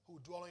it, who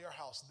dwell in your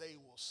house. They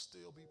will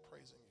still be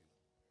praising you.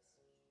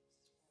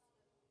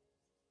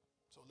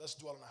 So let's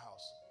dwell in the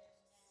house.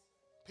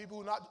 People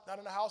who are not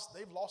in the house,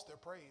 they've lost their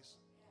praise.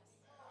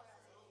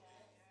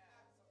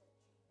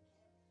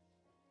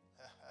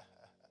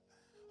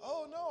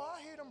 Oh, no,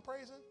 I hear them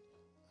praising.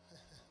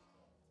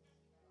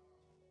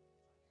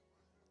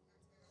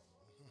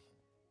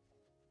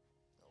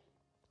 No,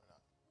 they're not.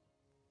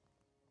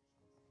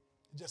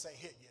 It just ain't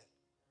hit yet.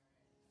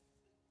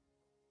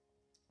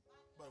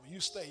 But when you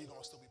stay, you're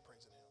going to still be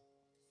praising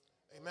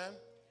him. Amen?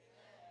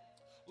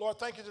 Lord,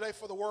 thank you today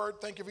for the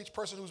word. Thank you for each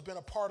person who's been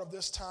a part of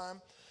this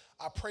time.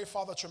 I pray,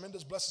 Father,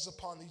 tremendous blessings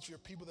upon each of your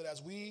people, that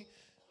as we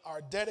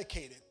are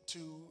dedicated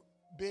to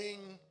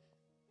being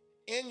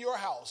in your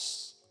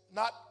house,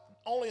 not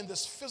only in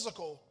this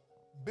physical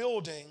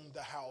building,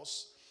 the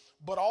house,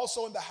 but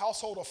also in the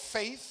household of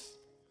faith.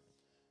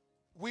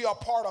 We are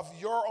part of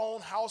your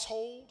own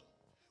household.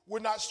 We're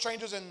not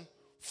strangers and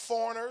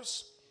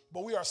foreigners,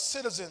 but we are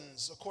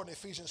citizens, according to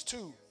Ephesians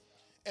 2,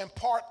 and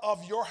part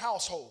of your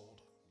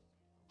household.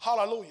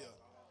 Hallelujah.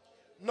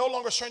 No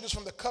longer strangers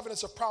from the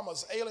covenants of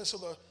promise, aliens to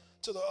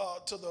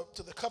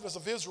the covenants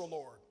of Israel,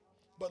 Lord.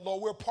 But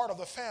Lord, we're part of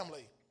the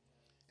family.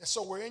 And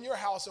so we're in your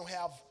house and we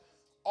have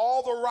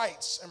all the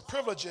rights and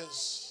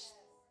privileges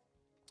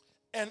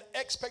and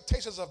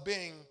expectations of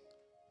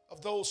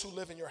those who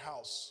live in your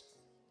house.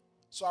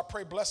 So I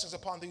pray blessings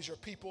upon these your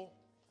people,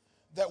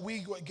 that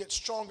we get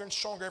stronger and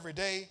stronger every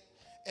day,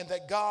 and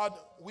that God,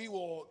 we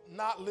will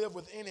not live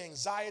with any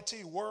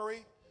anxiety,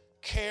 worry,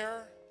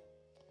 care,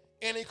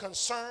 any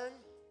concern.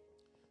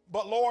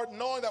 But Lord,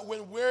 knowing that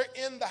when we're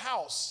in the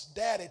house,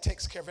 Daddy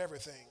takes care of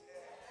everything.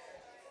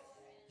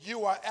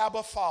 You are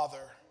Abba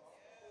Father,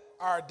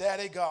 our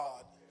Daddy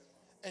God,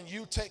 and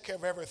you take care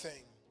of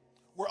everything.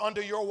 We're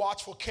under your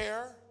watchful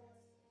care.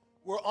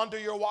 We're under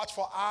your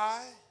watchful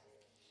eye.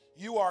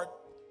 You are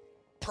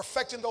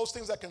perfecting those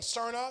things that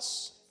concern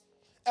us.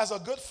 As a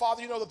good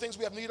father, you know the things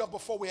we have need of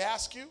before we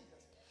ask you.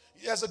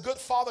 As a good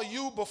father,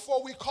 you,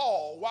 before we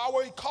call, while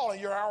we're calling,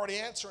 you're already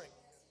answering.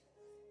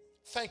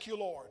 Thank you,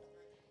 Lord.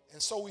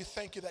 And so we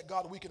thank you that,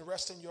 God, we can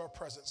rest in your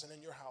presence and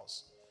in your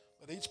house.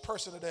 Let each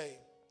person today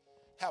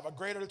have a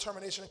greater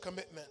determination and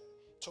commitment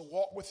to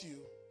walk with you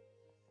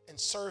and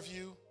serve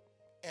you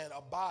and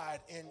abide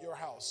in your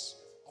house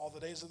all the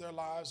days of their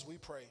lives, we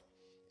pray.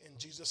 In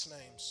Jesus'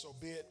 name, so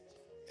be it.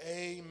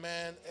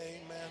 Amen,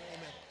 amen,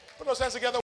 amen. Put those hands together.